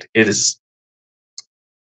Lemonade. It is.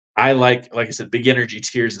 I like I said, Big Energy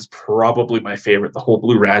Tears is probably my favorite. The whole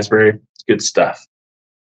blue raspberry, good stuff.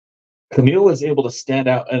 Camille was able to stand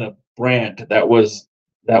out in a brand that was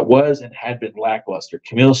and had been lackluster.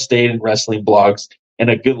 Camille stayed in wrestling blogs in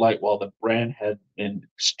a good light while the brand had been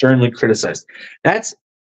sternly criticized. That's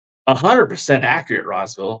 100% accurate,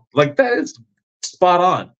 Roswell. Like, that is spot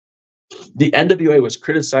on. The NWA was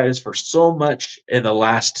criticized for so much in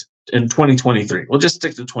 2023. We'll just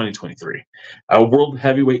stick to 2023. A world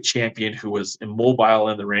heavyweight champion who was immobile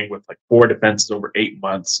in the ring with like 4 defenses over 8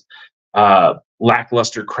 months,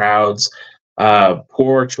 lackluster crowds,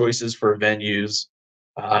 poor choices for venues,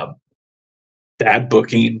 bad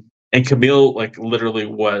booking. And Camille, like, literally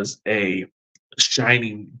was a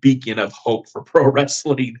shining beacon of hope for pro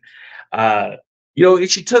wrestling. And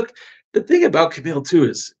she took, the thing about Camille too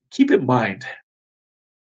is, keep in mind,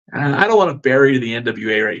 I don't want to bury the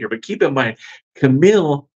NWA right here, but keep in mind,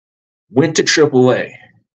 Camille went to AAA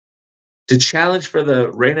to challenge for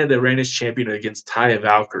the Reina de Reinas champion against Taya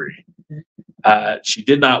Valkyrie. She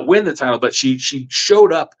did not win the title, but she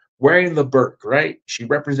showed up wearing the Burke, right? She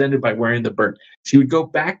represented by wearing the Burke. She would go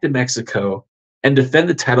back to Mexico and defend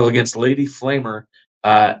the title against Lady Flamer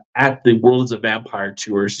at the Worlds of Vampire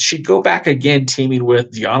tours. She'd go back again, teaming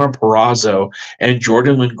with Deonna Purrazzo and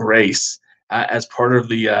Jordan Lynn Grace as part of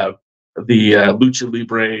the Lucha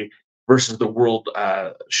Libre versus the World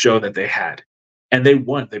show that they had, and they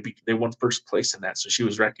won. They won first place in that, so she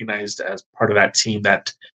was recognized as part of that team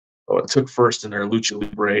that took first in their Lucha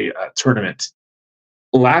Libre tournament.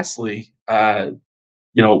 Lastly,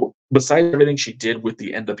 besides everything she did with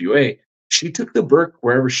the NWA, she took the Burke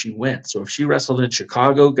wherever she went. So if she wrestled in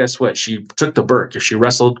Chicago, guess what? She took the Burke. If she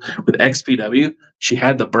wrestled with XPW, she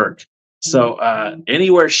had the Burke. So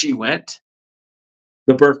anywhere she went,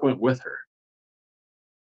 the Burke went with her.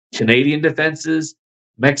 Canadian defenses,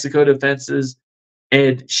 Mexico defenses,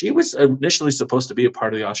 and she was initially supposed to be a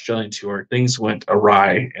part of the Australian tour. Things went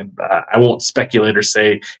awry, and I won't speculate or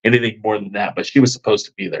say anything more than that, but she was supposed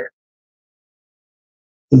to be there.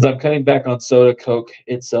 Since I'm cutting back on soda, Coke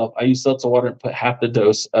itself, I use seltzer water and put half the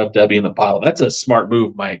dose of W in the bottle. That's a smart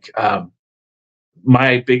move, Mike. The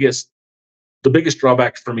biggest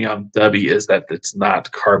drawback for me on W is that it's not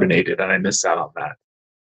carbonated, and I miss out on that.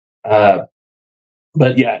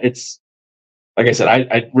 But yeah, it's like I said,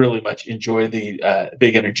 I really much enjoy the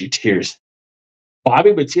Big Energy Tears.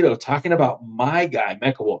 Bobby Batito talking about my guy,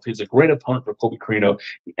 Mecha Wolf. He's a great opponent for Colby Carino,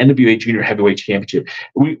 the NWA Junior Heavyweight Championship.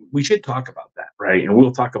 We should talk about that, right? And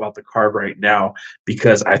we'll talk about the card right now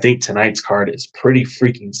because I think tonight's card is pretty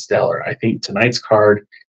freaking stellar. I think tonight's card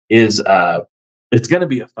is it's going to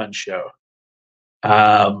be a fun show.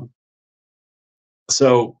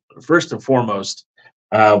 So first and foremost,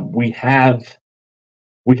 we have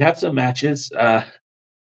some matches.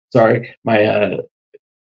 Sorry,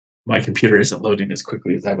 my computer isn't loading as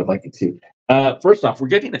quickly as I would like it to. First off, we're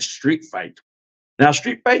getting a street fight. Now,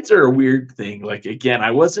 street fights are a weird thing. Like, again,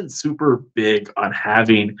 I wasn't super big on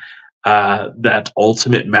having that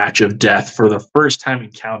ultimate match of death for the first time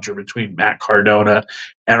encounter between Matt Cardona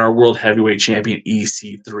and our world heavyweight champion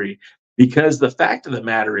EC3. Because the fact of the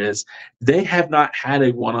matter is, they have not had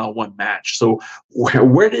a one-on-one match. So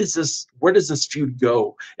where does this feud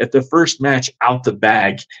go if the first match out the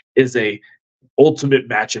bag is a ultimate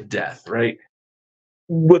match of death, right?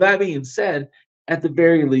 With that being said, at the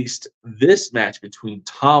very least, this match between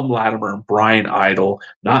Thom Latimer and Bryan Idol,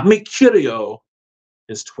 not Mercurio,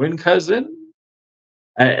 his twin cousin,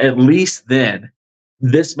 at least then,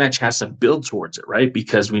 this match has some build towards it, right?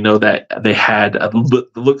 Because we know that they had the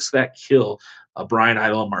looks that kill. Bryan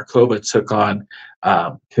Idol and Markova took on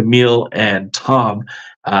Camille and Tom.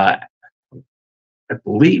 I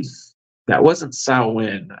believe that wasn't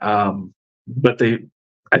Samhain, but I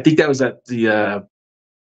think that was at the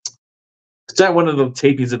it's at one of the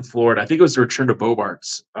tapings in Florida. I think it was the return to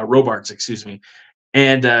Robarts, excuse me.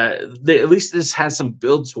 And at least this has some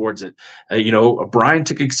build towards it. Brian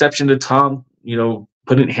took exception to Tom,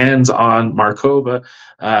 putting hands on Markova.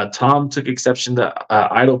 Thom took exception to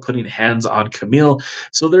Idol putting hands on Camille.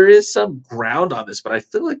 So there is some ground on this, but I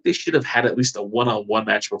feel like they should have had at least a one-on-one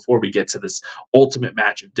match before we get to this ultimate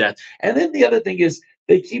match of death. And then the other thing is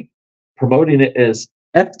they keep promoting it as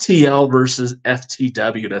FTL versus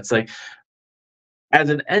FTW. That's like, as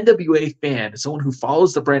an NWA fan, someone who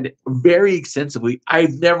follows the brand very extensively,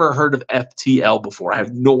 I've never heard of FTL before. I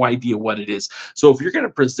have no idea what it is. So if you're going to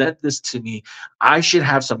present this to me, I should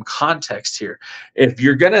have some context here. If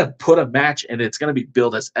you're going to put a match and it's going to be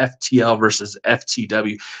billed as FTL versus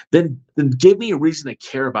FTW, then give me a reason to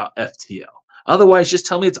care about FTL. Otherwise, just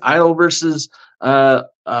tell me it's Idol versus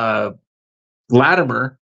Latimer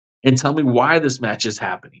and tell me why this match is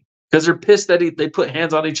happening. Because they're pissed that they put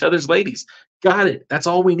hands on each other's ladies. Got it. That's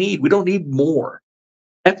all we need. We don't need more.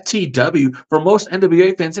 FTW, for most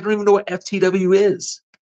NWA fans, they don't even know what FTW is.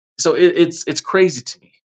 So it's crazy to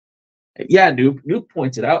me. Yeah, Noob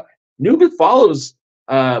points it out. Noob follows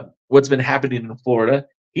what's been happening in Florida.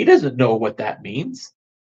 He doesn't know what that means.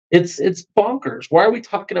 It's bonkers. Why are we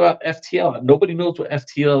talking about FTL? Nobody knows what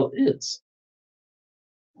FTL is.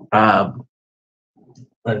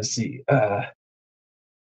 Let's see.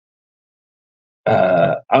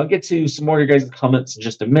 I'll get to some more of your guys' comments in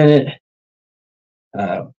just a minute.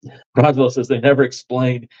 Roswell says they never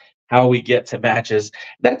explain how we get to matches.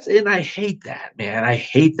 And I hate that, man. I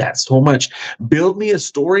hate that so much. Build me a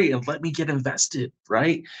story and let me get invested,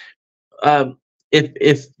 right?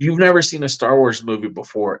 If you've never seen a Star Wars movie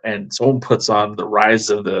before and someone puts on the Rise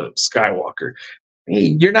of the Skywalker,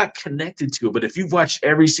 you're not connected to it. But if you've watched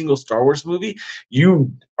every single Star Wars movie,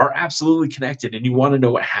 you are absolutely connected and you want to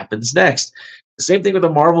know what happens next. The same thing with the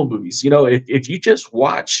Marvel movies. You know, if you just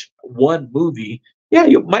watch one movie, yeah,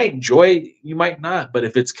 you might enjoy, you might not. But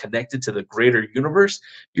if it's connected to the greater universe,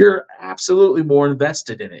 you're absolutely more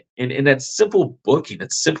invested in it. And that's simple booking.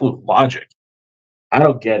 It's simple logic. I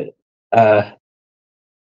don't get it.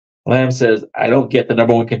 Lamb says, I don't get the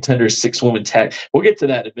number one contender 6-woman tag. We'll get to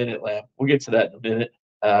that in a minute, Lamb. We'll get to that in a minute.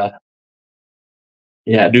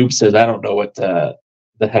 Yeah, Noob says, I don't know what the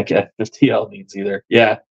heck FTL means either.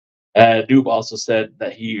 Yeah. Noob also said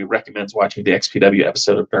that he recommends watching the XPW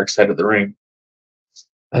episode of Dark Side of the Ring.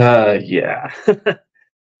 Yeah.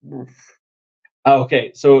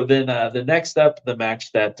 Okay, so then the next up, the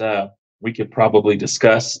match that we could probably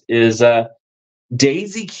discuss is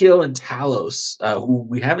Daisy Kill and Talos, who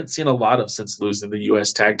we haven't seen a lot of since losing the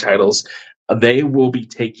U.S. tag titles. They will be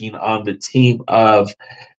taking on the team of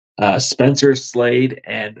Spencer Slade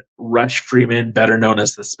and Rush Freeman, better known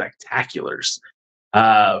as the Spectaculars.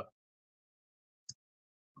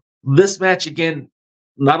 This match, again,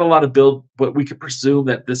 not a lot of build, but we could presume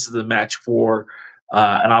that this is a match for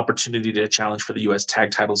an opportunity to challenge for the U.S.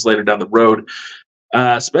 tag titles later down the road.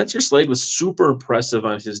 Spencer Slade was super impressive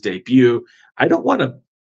on his debut. I know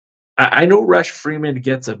Rush Freeman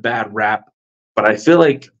gets a bad rap, but I feel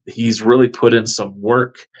like he's really put in some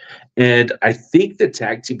work. And I think the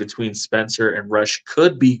tag team between Spencer and Rush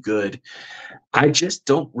could be good. I just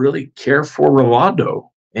don't really care for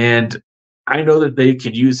Rolando. And I know that they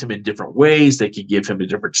can use him in different ways. They can give him a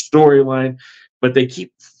different storyline, but they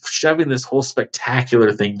keep shoving this whole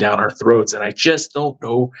spectacular thing down our throats. And I just don't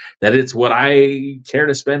know that it's what I care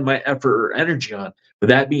to spend my effort or energy on. But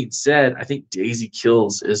that being said, I think Daisy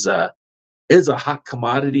Kills is a hot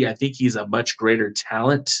commodity. I think he's a much greater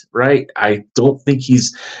talent, right? I don't think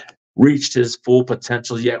he's reached his full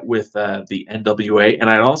potential yet with the NWA. And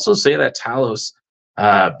I'd also say that Talos,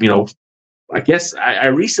 I guess I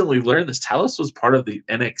recently learned this. Talos was part of the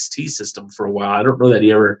NXT system for a while. I don't know that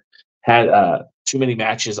he ever had too many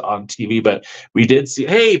matches on TV, but we did see,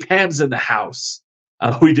 hey, Pam's in the house.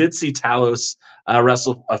 We did see Talos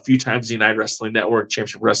wrestle a few times in the United Wrestling Network,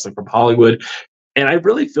 Championship Wrestling from Hollywood. And I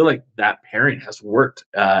really feel like that pairing has worked.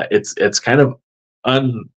 It's kind of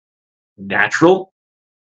unnatural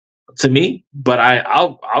to me, but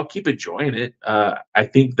I'll keep enjoying it. I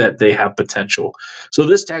think that they have potential. So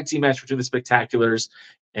this tag team match between the Spectaculars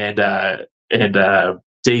and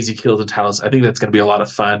Daisy Kills and Talos, I think that's going to be a lot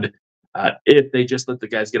of fun. If they just let the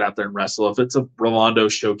guys get out there and wrestle. If it's a Rolando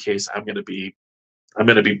showcase, I'm going to be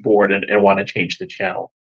bored and want to change the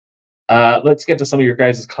channel. Let's get to some of your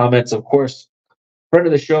guys' comments. Of course, friend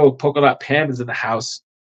of the show, Polka Dot Pam is in the house,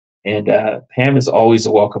 and Pam is always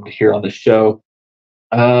welcome to hear on the show.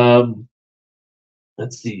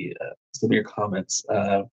 Let's see some of your comments.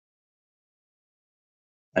 I'm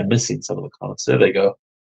missing some of the comments. There they go.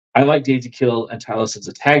 I like Daisy Kill and Talos as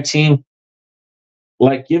a tag team.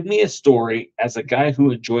 Like, give me a story as a guy who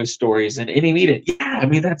enjoys stories in any media. Yeah, I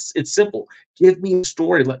mean, it's simple. Give me a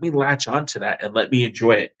story. Let me latch onto that and let me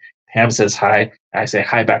enjoy it. Pam says hi. I say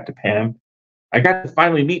hi back to Pam. I got to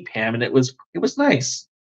finally meet Pam, and it was nice.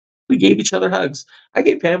 We gave each other hugs. I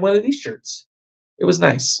gave Pam one of these shirts. It was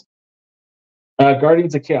nice.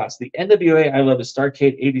 Guardians of Chaos. The NWA I love is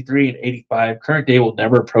Starrcade 83 and 85. Current day will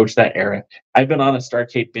never approach that era. I've been on a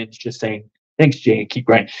Starrcade binge just saying, thanks, Jay, and keep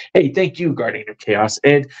grinding. Hey, thank you, Guardian of Chaos.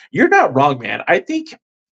 And you're not wrong, man. I think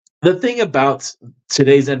the thing about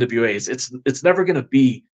today's NWA is it's never going to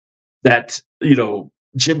be that,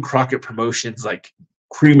 Jim Crockett Promotions, like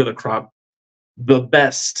cream of the crop, the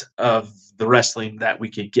best of the wrestling that we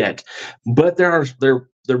could get. But there are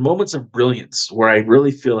moments of brilliance where I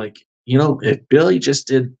really feel like, if Billy just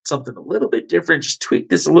did something a little bit different, just tweak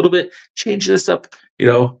this a little bit, change this up,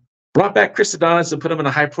 brought back Chris Adonis and put him in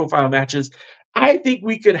a high-profile matches, I think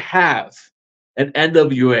we could have an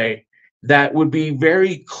NWA that would be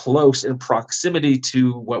very close in proximity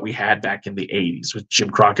to what we had back in the 80s with Jim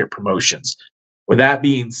Crockett Promotions. With that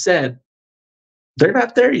being said, they're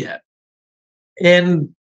not there yet.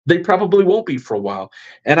 And they probably won't be for a while.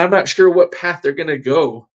 And I'm not sure what path they're going to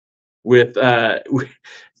go with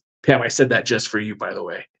Pam, I said that just for you, by the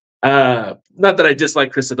way. Not that I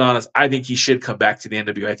dislike Chris Adonis. I think he should come back to the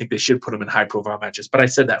NWA. I think they should put him in high-profile matches. But I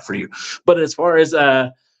said that for you. But as far as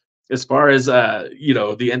the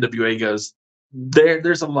NWA goes,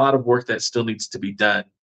 there's a lot of work that still needs to be done.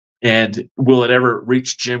 And will it ever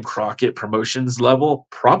reach Jim Crockett Promotions level?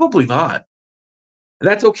 Probably not. And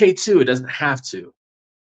that's okay too. It doesn't have to.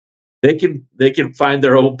 They can find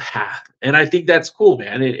their own path, and I think that's cool,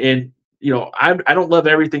 man. And I don't love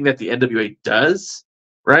everything that the NWA does,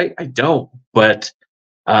 right? I don't, but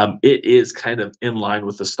it is kind of in line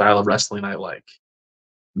with the style of wrestling I like.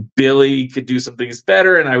 Billy could do some things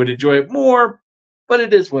better, and I would enjoy it more, but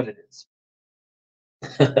it is what it is.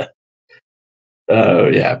 Oh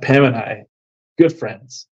yeah, Pam and I, good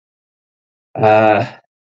friends.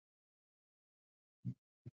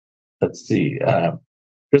 Let's see.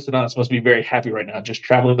 Chris Adonis must be very happy right now, just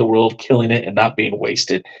traveling the world, killing it, and not being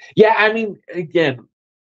wasted. Yeah, I mean, again,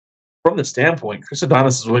 from the standpoint, Chris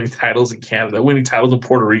Adonis is winning titles in Canada, winning titles in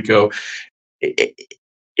Puerto Rico.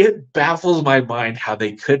 It baffles my mind how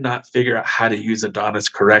they could not figure out how to use Adonis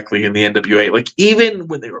correctly in the NWA. Like, even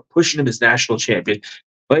when they were pushing him as national champion,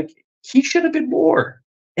 like, he should have been more.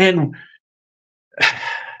 And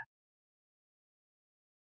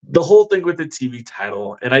the whole thing with the TV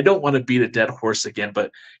title, and I don't want to beat a dead horse again,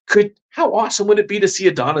 but how awesome would it be to see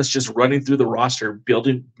Adonis just running through the roster,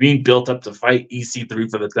 being built up to fight EC3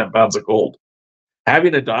 for the 10 pounds of gold?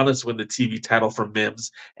 Having Adonis win the TV title from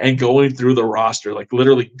Mims and going through the roster, like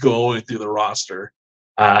literally going through the roster,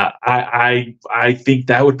 I think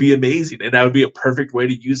that would be amazing, and that would be a perfect way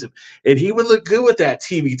to use him. And he would look good with that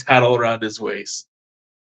TV title around his waist.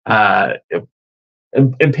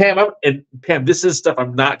 And Pam, this is stuff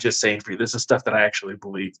I'm not just saying for you. This is stuff that I actually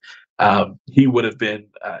believe.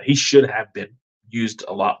 He should have been used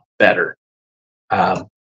a lot better.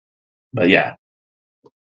 But yeah,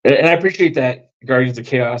 and I appreciate that, Guardians of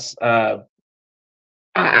Chaos.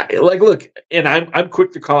 Look, and I'm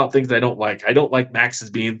quick to call out things I don't like. I don't like Max as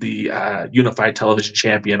being the unified television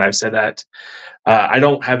champion. I've said that. I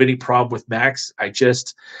don't have any problem with Max. I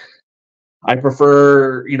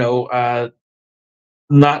prefer,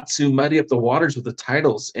 not to muddy up the waters with the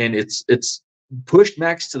titles, and it's pushed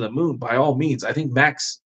Max to the moon by all means. I think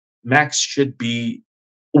Max should be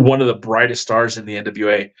one of the brightest stars in the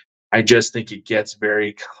NWA. I just think it gets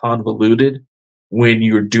very convoluted when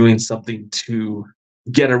you're doing something to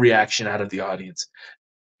get a reaction out of the audience.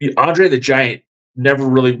 Andre the Giant never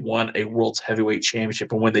really won a World's Heavyweight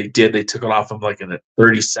Championship, and when they did, they took it off him like in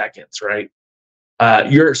 30 seconds, right?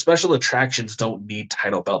 Your special attractions don't need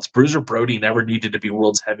title belts. Bruiser Brody never needed to be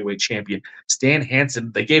World's Heavyweight Champion. Stan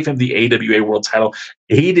Hansen, they gave him the AWA World title.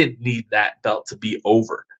 He didn't need that belt to be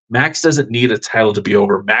over. Max doesn't need a title to be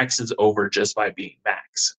over. Max is over just by being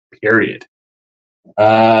Max, period.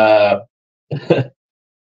 Our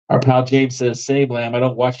pal James says, same, Lamb. I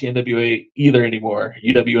don't watch the NWA either anymore.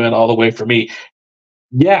 UWN all the way for me.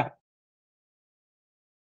 Yeah.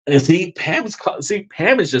 And Pam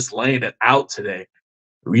is just laying it out today.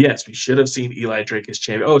 Yes, we should have seen Eli Drake as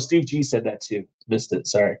champion. Oh, Steve G said that too. Missed it.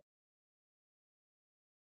 Sorry.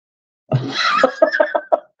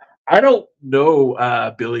 I don't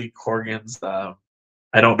know Billy Corgan's. I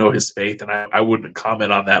don't know his faith, and I wouldn't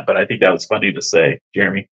comment on that. But I think that was funny to say,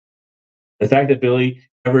 Jeremy. The fact that Billy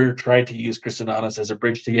never tried to use Chris Adonis as a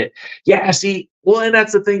bridge to get. Yeah, see, well, and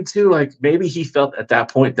that's the thing too. Like, maybe he felt at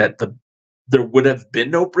that point that there would have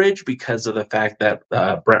been no bridge because of the fact that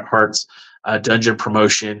Bret Hart's dungeon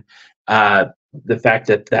promotion, the fact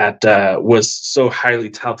that was so highly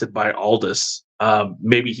touted by Aldis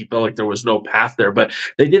Maybe he felt like there was no path there, but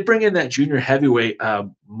they did bring in that junior heavyweight,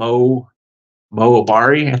 Mo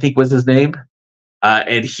Obari, I think was his name.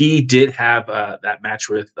 And he did have that match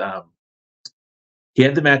with, he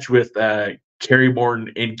had the match with Kerry Morton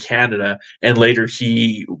in Canada, and later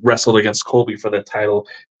he wrestled against Colby for the title.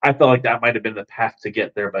 I felt like that might have been the path to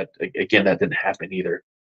get there, but again, that didn't happen either.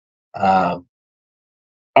 All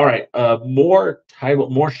right, more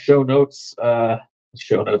show notes.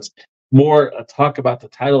 More talk about the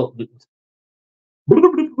title.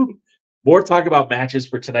 More talk about matches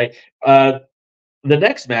for tonight. The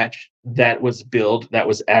next match that was billed, that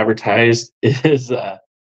was advertised, is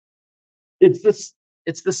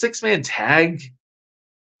it's the 6-man tag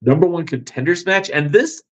 #1 contenders match, and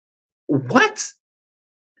this, what?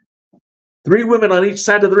 3 women on each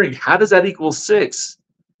side of the ring. How does that equal 6?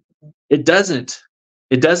 It doesn't.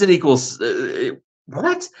 It doesn't equal.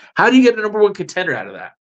 What? How do you get a #1 contender out of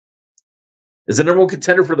that? Is it #1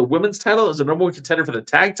 contender for the women's title? Is it #1 contender for the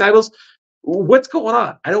tag titles? What's going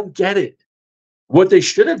on? I don't get it. What they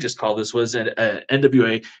should have just called this was an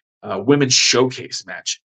NWA women's showcase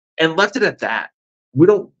match and left it at that. We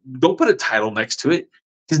don't put a title next to it,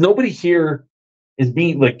 because nobody here is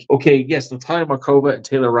being like, okay, yes, Natalia Markova and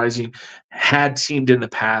Taylor Rising had teamed in the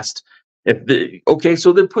past. Okay,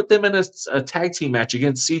 so then put them in a tag team match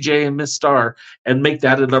against CJ and Miss Star and make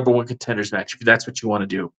that a #1 contenders match if that's what you want to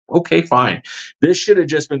do. Okay, fine. This should have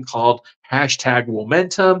just been called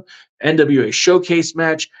 #Momentum NWA Showcase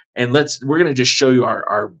match, and we're gonna just show you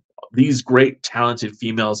our these great talented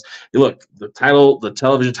females. Look, the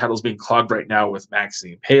television title is being clogged right now with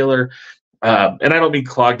Maxine Paler, and I don't mean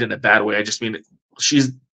clogged in a bad way. I just mean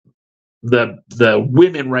she's the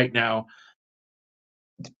women right now.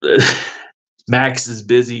 Max is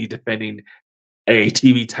busy defending a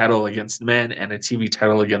TV title against men and a TV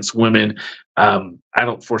title against women. I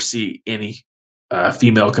don't foresee any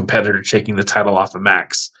female competitor taking the title off of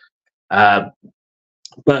Max.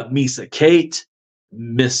 But Missa Kate,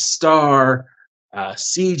 Miss Star,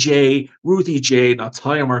 CJ, Ruthie Jay,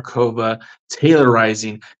 Natalia Markova, Taylor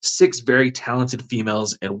Rising, 6 very talented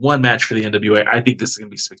females in one match for the NWA. I think this is going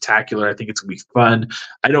to be spectacular. I think it's going to be fun.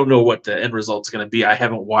 I don't know what the end result is going to be. I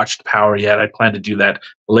haven't watched Power yet. I plan to do that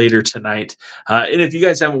later tonight. And if you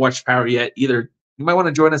guys haven't watched Power yet either, you might want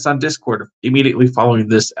to join us on Discord immediately following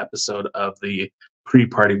this episode of the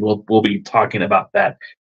pre-party. We'll be talking about that.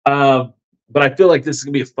 But I feel like this is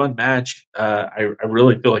going to be a fun match. I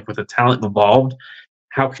really feel like with the talent involved,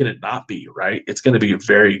 how can it not be, right? It's going to be a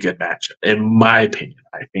very good match, in my opinion,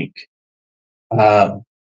 I think. So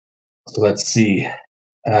let's see.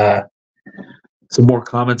 Some more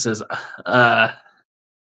comments as, let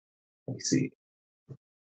me see.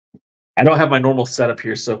 I don't have my normal setup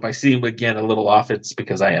here, so if I see him again a little off, it's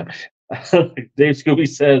because I am. Dave Scooby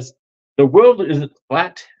says, the world isn't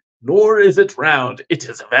flat, nor is it round. It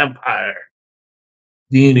is a vampire.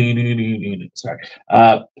 Sorry.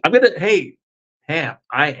 Hey, Pam,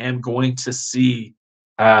 I am going to see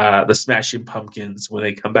the Smashing Pumpkins when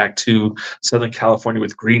they come back to Southern California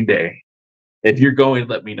with Green Day. If you're going,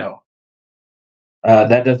 let me know.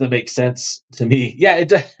 That doesn't make sense to me. Yeah, it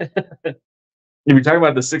does. If you're talking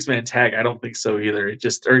about the 6-man tag, I don't think so either. It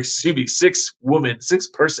just, or excuse me,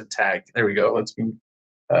 6-person tag. There we go. Let's be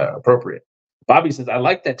appropriate. Bobby says, I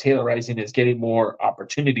like that Taylor Rising is getting more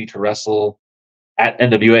opportunity to wrestle at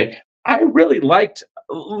NWA. I really liked,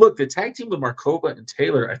 look, the tag team with Markova and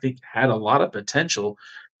Taylor, I think, had a lot of potential.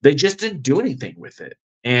 They just didn't do anything with it.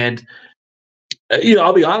 And,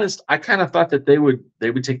 I'll be honest, I kind of thought that they would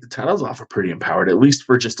take the titles off of Pretty Empowered, at least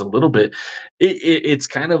for just a little bit. It's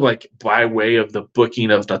kind of like by way of the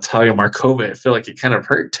booking of Natalia Markova, I feel like it kind of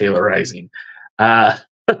hurt Taylor Rising.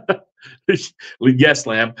 Yes,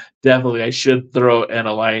 Lamb, definitely. I should throw an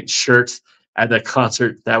Alliance shirt at the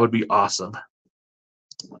concert. That would be awesome.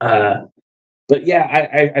 But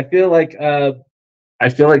yeah, I feel like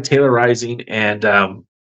Taylor Rising and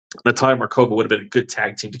Natalia Markova would have been a good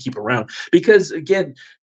tag team to keep around, because again,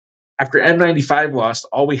 after N95 lost,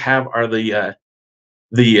 all we have are the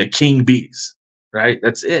King Bees, right?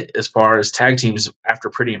 That's it as far as tag teams after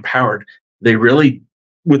Pretty Empowered. They really,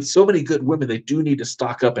 with so many good women, they do need to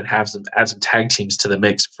stock up and add some tag teams to the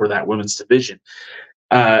mix for that women's division.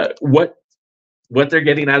 What they're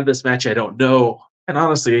getting out of this match, I don't know. And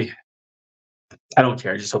honestly, I don't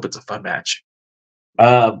care. I just hope it's a fun match.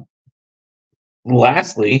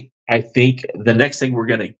 Lastly, I think the next thing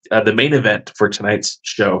the main event for tonight's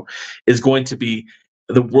show is going to be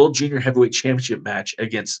the World Junior Heavyweight Championship match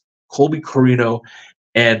against Colby Corino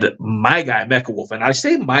and my guy, Mecha Wolf. And I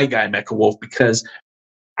say my guy, Mecha Wolf, because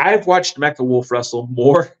I've watched Mecha Wolf wrestle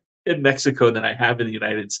more in Mexico than I have in the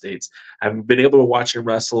United States. I've been able to watch him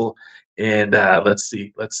wrestle in let's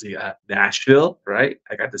see, Nashville, right?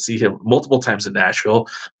 I got to see him multiple times in Nashville,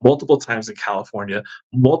 multiple times in California,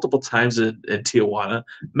 multiple times in Tijuana,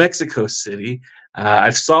 Mexico City. I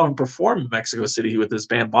saw him perform in Mexico City with his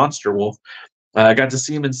band Monster Wolf. I got to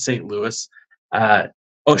see him in St. Louis.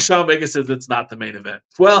 Sean Vega says it's not the main event.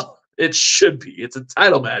 Well, it should be. It's a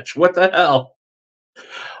title match. What the hell?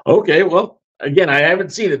 Okay, well, again, I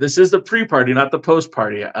haven't seen it. This is the pre-party, not the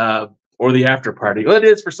post-party or the after-party. Well, it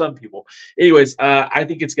is for some people. Anyways, I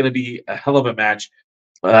think it's going to be a hell of a match.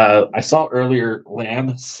 I saw earlier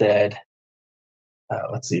Lamb said,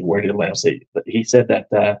 let's see, where did Lamb say? He said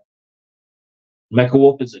that Mecha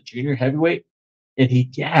Wolf is a junior heavyweight. And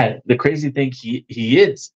the crazy thing, he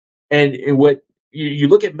is. And what you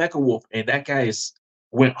look at Mecha Wolf, and that guy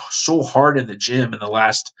went so hard in the gym in the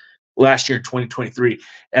last year in 2023,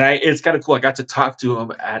 and it's kind of cool. I got to talk to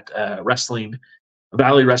him at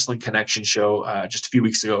Valley Wrestling Connection show just a few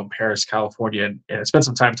weeks ago in Paris, California, and I spent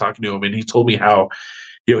some time talking to him, and he told me how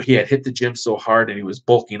he had hit the gym so hard and he was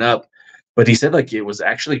bulking up, but he said like it was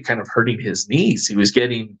actually kind of hurting his knees. He was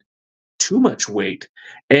getting too much weight,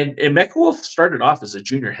 and Mecha Wolf started off as a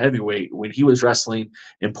junior heavyweight when he was wrestling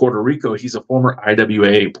in Puerto Rico. He's a former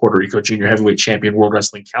IWA Puerto Rico junior heavyweight champion, World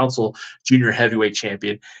Wrestling Council junior heavyweight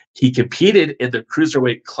champion. He competed in the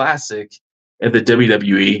Cruiserweight Classic in the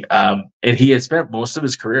WWE, and he had spent most of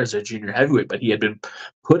his career as a junior heavyweight, but he had been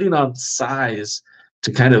putting on size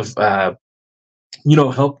to kind of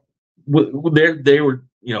help. They were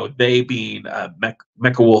they being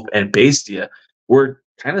Mecha Wolf and Bastia were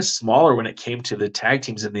kind of smaller when it came to the tag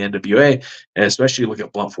teams in the NWA, and especially you look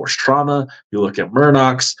at Blunt Force Trauma, you look at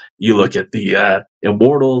Murdoch's, you look at the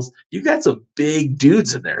Immortals, you got some big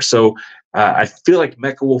dudes in there. So I feel like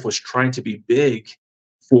Mecha Wolf was trying to be big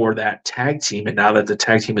for that tag team, and now that the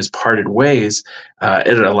tag team has parted ways,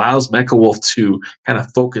 it allows Mecha Wolf to kind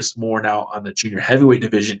of focus more now on the junior heavyweight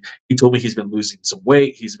division. He told me he's been losing some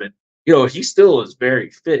weight. He's been he still is very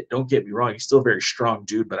fit. Don't get me wrong. He's still a very strong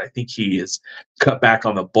dude, but I think he is cut back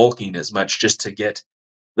on the bulking as much just to get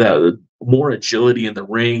the more agility in the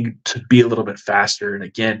ring, to be a little bit faster. And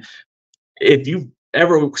again, if you've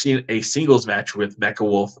ever seen a singles match with Mecha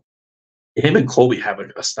Wolf, him and Colby have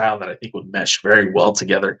a style that I think would mesh very well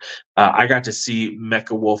together. I got to see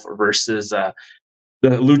Mecha Wolf versus the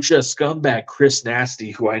Lucha scumbag Chris Nasty,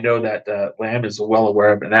 who I know that Lamb is well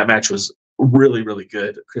aware of, and that match was really, really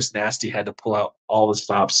good. Chris Nasty had to pull out all the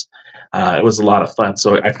stops. It was a lot of fun.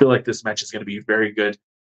 So I feel like this match is going to be a very good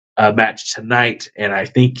match tonight. And I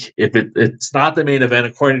think if it's not the main event,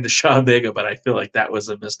 according to Sean Vega, but I feel like that was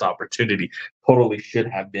a missed opportunity. Totally should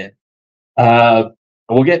have been.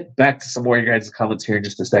 We'll get back to some more of your guys' comments here in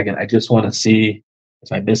just a second. I just want to see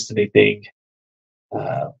if I missed anything.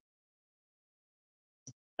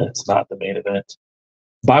 It's not the main event.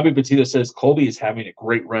 Bobby Petito says Colby is having a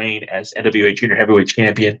great reign as NWA Junior Heavyweight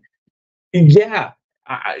Champion. Yeah,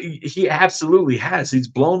 he absolutely has. He's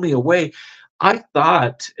blown me away. I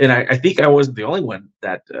thought, and I think I wasn't the only one,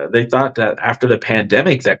 that they thought that after the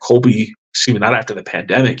pandemic that Colby, excuse me, not after the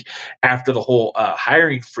pandemic, after the whole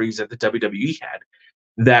hiring freeze that the WWE had,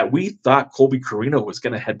 that we thought Colby Carino was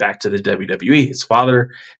going to head back to the WWE. His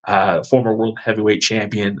father, former world heavyweight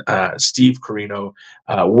champion, Steve Carino,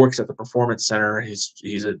 works at the Performance Center. He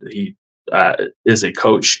is a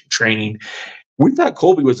coach training. We thought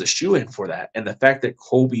Colby was a shoo-in for that. And the fact that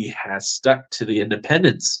Colby has stuck to the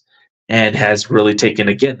independence and has really taken,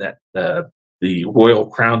 again, that the Royal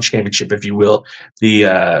Crown Championship, if you will,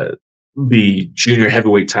 the junior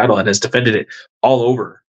heavyweight title, and has defended it all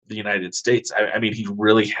over the United States. I mean, he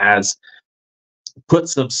really has put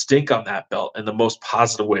some stink on that belt in the most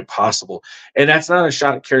positive way possible. And that's not a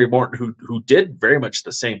shot at Kerry Morton, who did very much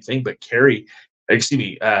the same thing, but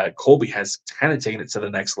Colby has kind of taken it to the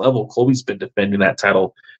next level. Colby's been defending that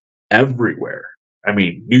title everywhere. I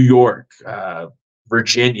mean, New York,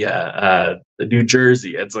 Virginia, New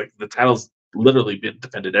Jersey. It's like the title's literally been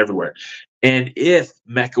defended everywhere. And if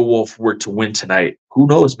Mecha Wolf were to win tonight, who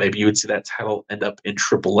knows? Maybe you would see that title end up in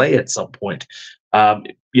AAA at some point. Or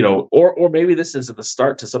maybe this is the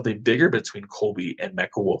start to something bigger between Colby and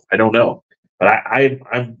Mecha Wolf. I don't know, but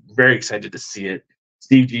I'm very excited to see it.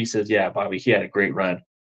 Steve G says, "Yeah, Bobby, he had a great run."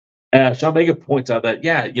 Sean Vega points out that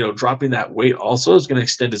dropping that weight also is going to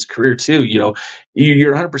extend his career too.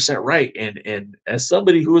 You're 100% right, and as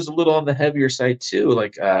somebody who is a little on the heavier side too,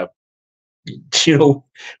 like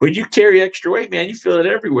when you carry extra weight, man, you feel it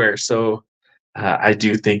everywhere. So I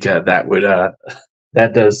do think that would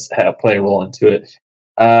that does play a role into it.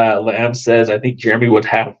 Lamb says, I think Jeremy would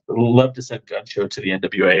have loved to send Gun Show to the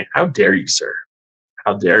NWA. How dare you, sir?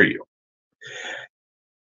 How dare you?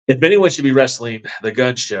 If anyone should be wrestling the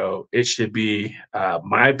gun show, it should be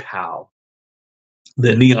my pal,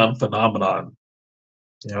 the Neon Phenomenon.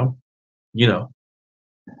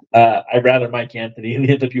 I'd rather Mike Anthony in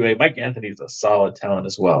the NWA. Mike Anthony is a solid talent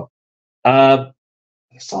as well. I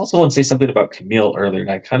saw someone say something about Camille earlier,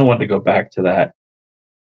 and I kind of wanted to go back to that.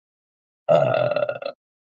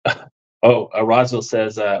 Roswell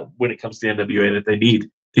says when it comes to NWA that they need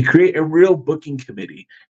to create a real booking committee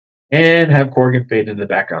and have Corgan fade in the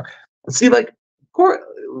background. See, like, you're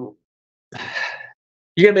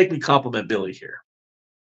gonna make me compliment Billy here.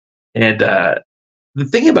 And the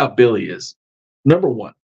thing about Billy is, number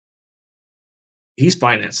one, he's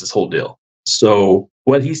financed this whole deal. So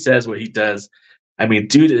what he says, what he does, I mean,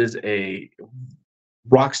 dude is a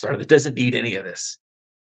rock star that doesn't need any of this.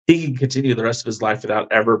 He can continue the rest of his life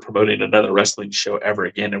without ever promoting another wrestling show ever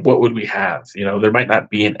again. And what would we have? There might not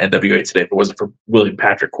be an NWA today if it wasn't for William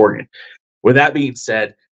Patrick Corgan. With that being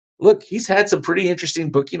said, look, he's had some pretty interesting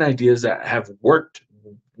booking ideas that have worked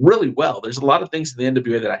really well. There's a lot of things in the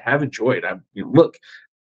NWA that I have enjoyed.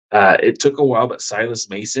 It took a while, but Silas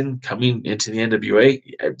Mason coming into the NWA,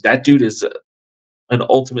 that dude is an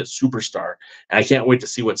ultimate superstar. And I can't wait to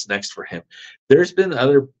see what's next for him. There's been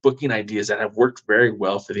other booking ideas that have worked very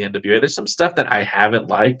well for the NWA. There's some stuff that I haven't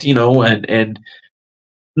liked, and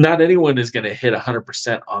not anyone is going to hit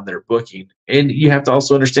 100% on their booking. And you have to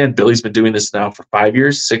also understand, Billy's been doing this now for 5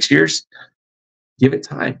 years, 6 years. Give it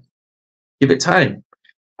time. Give it time.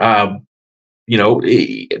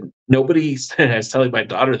 Nobody, I was telling my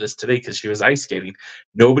daughter this today because she was ice skating.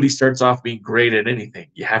 Nobody starts off being great at anything.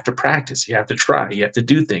 You have to practice. You have to try. You have to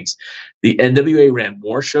do things. The NWA ran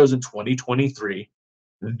more shows in 2023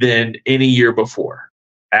 than any year before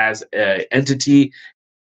as an entity.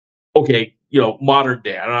 Okay, modern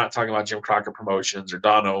day. I'm not talking about Jim Crockett Promotions or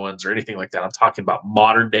Don Owens or anything like that. I'm talking about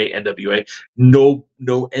modern day NWA. No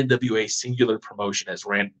NWA singular promotion has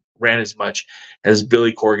ran as much as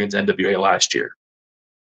Billy Corgan's NWA last year.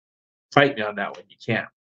 Fight me on that one. You can't.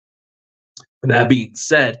 But that being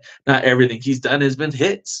said, not everything he's done has been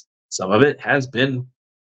hits. Some of it has been,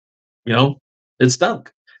 it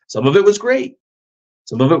stunk. Some of it was great.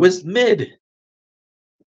 Some of it was mid.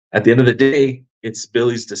 At the end of the day, it's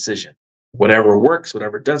Billy's decision. Whatever works,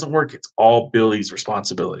 whatever doesn't work, it's all Billy's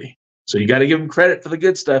responsibility. So you got to give him credit for the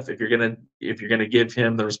good stuff if you're gonna give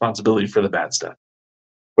him the responsibility for the bad stuff.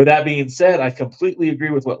 With that being said, I completely agree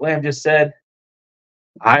with what Lamb just said.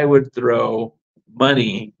 I would throw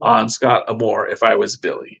money on Scott D'Amore if I was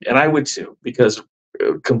Billy, and I would too, because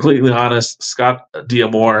completely honest, Scott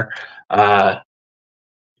D'Amore,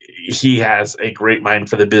 he has a great mind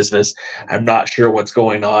for the business. I'm not sure what's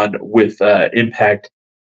going on with Impact,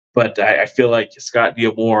 but I feel like Scott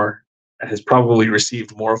D'Amore has probably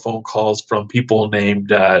received more phone calls from people named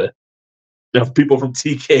people from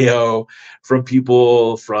TKO, from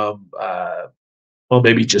people from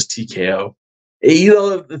maybe just TKO.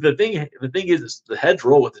 The thing is the heads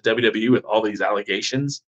roll with the WWE with all these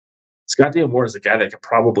allegations. Scott D'Amore is a guy that could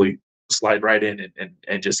probably slide right in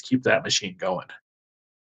and just keep that machine going.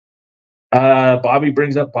 Bobby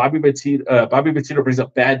Batito brings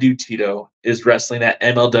up Bad Dude Tito is wrestling at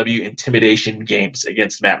MLW Intimidation Games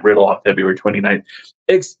against Matt Riddle on February 29th.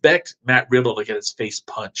 Expect Matt Riddle to get his face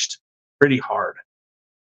punched pretty hard.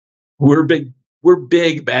 We're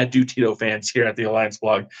big Bad Dude Tito fans here at the Alliance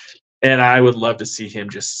Blog, and I would love to see him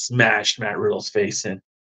just smash Matt Riddle's face in.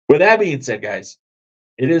 With that being said, guys,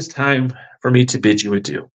 it is time for me to bid you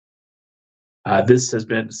adieu. This has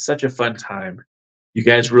been such a fun time. You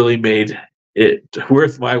guys really made it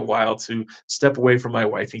worth my while to step away from my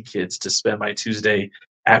wife and kids to spend my Tuesday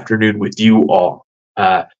afternoon with you all.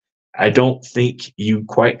 I don't think you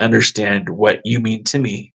quite understand what you mean to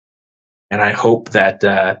me, and I hope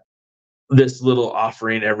that this little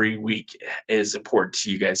offering every week is important to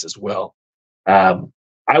you guys as well.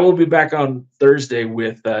 I will be back on Thursday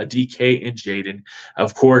with DK and Jaden.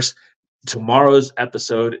 Of course, tomorrow's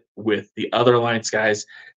episode with the other Alliance guys,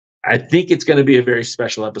 I think it's going to be a very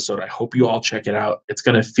special episode. I hope you all check it out. It's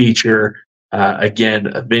going to feature,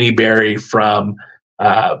 again, Vinny Barry from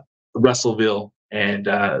Russellville, and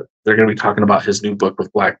they're going to be talking about his new book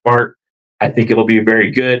with Black Bart. I think it'll be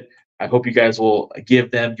very good. I hope you guys will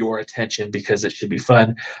give them your attention because it should be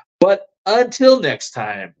fun. But until next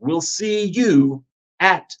time, we'll see you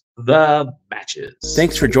at the matches.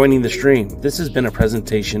 Thanks for joining the stream. This has been a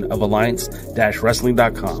presentation of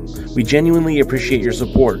Alliance-Wrestling.com. We genuinely appreciate your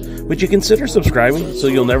support. Would you consider subscribing so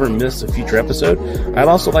you'll never miss a future episode? I'd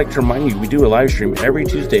also like to remind you we do a live stream every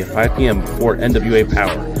Tuesday at 5 p.m. before NWA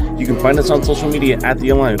Power. You can find us on social media at The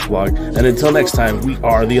Alliance Blog. And until next time, we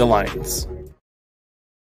are The Alliance.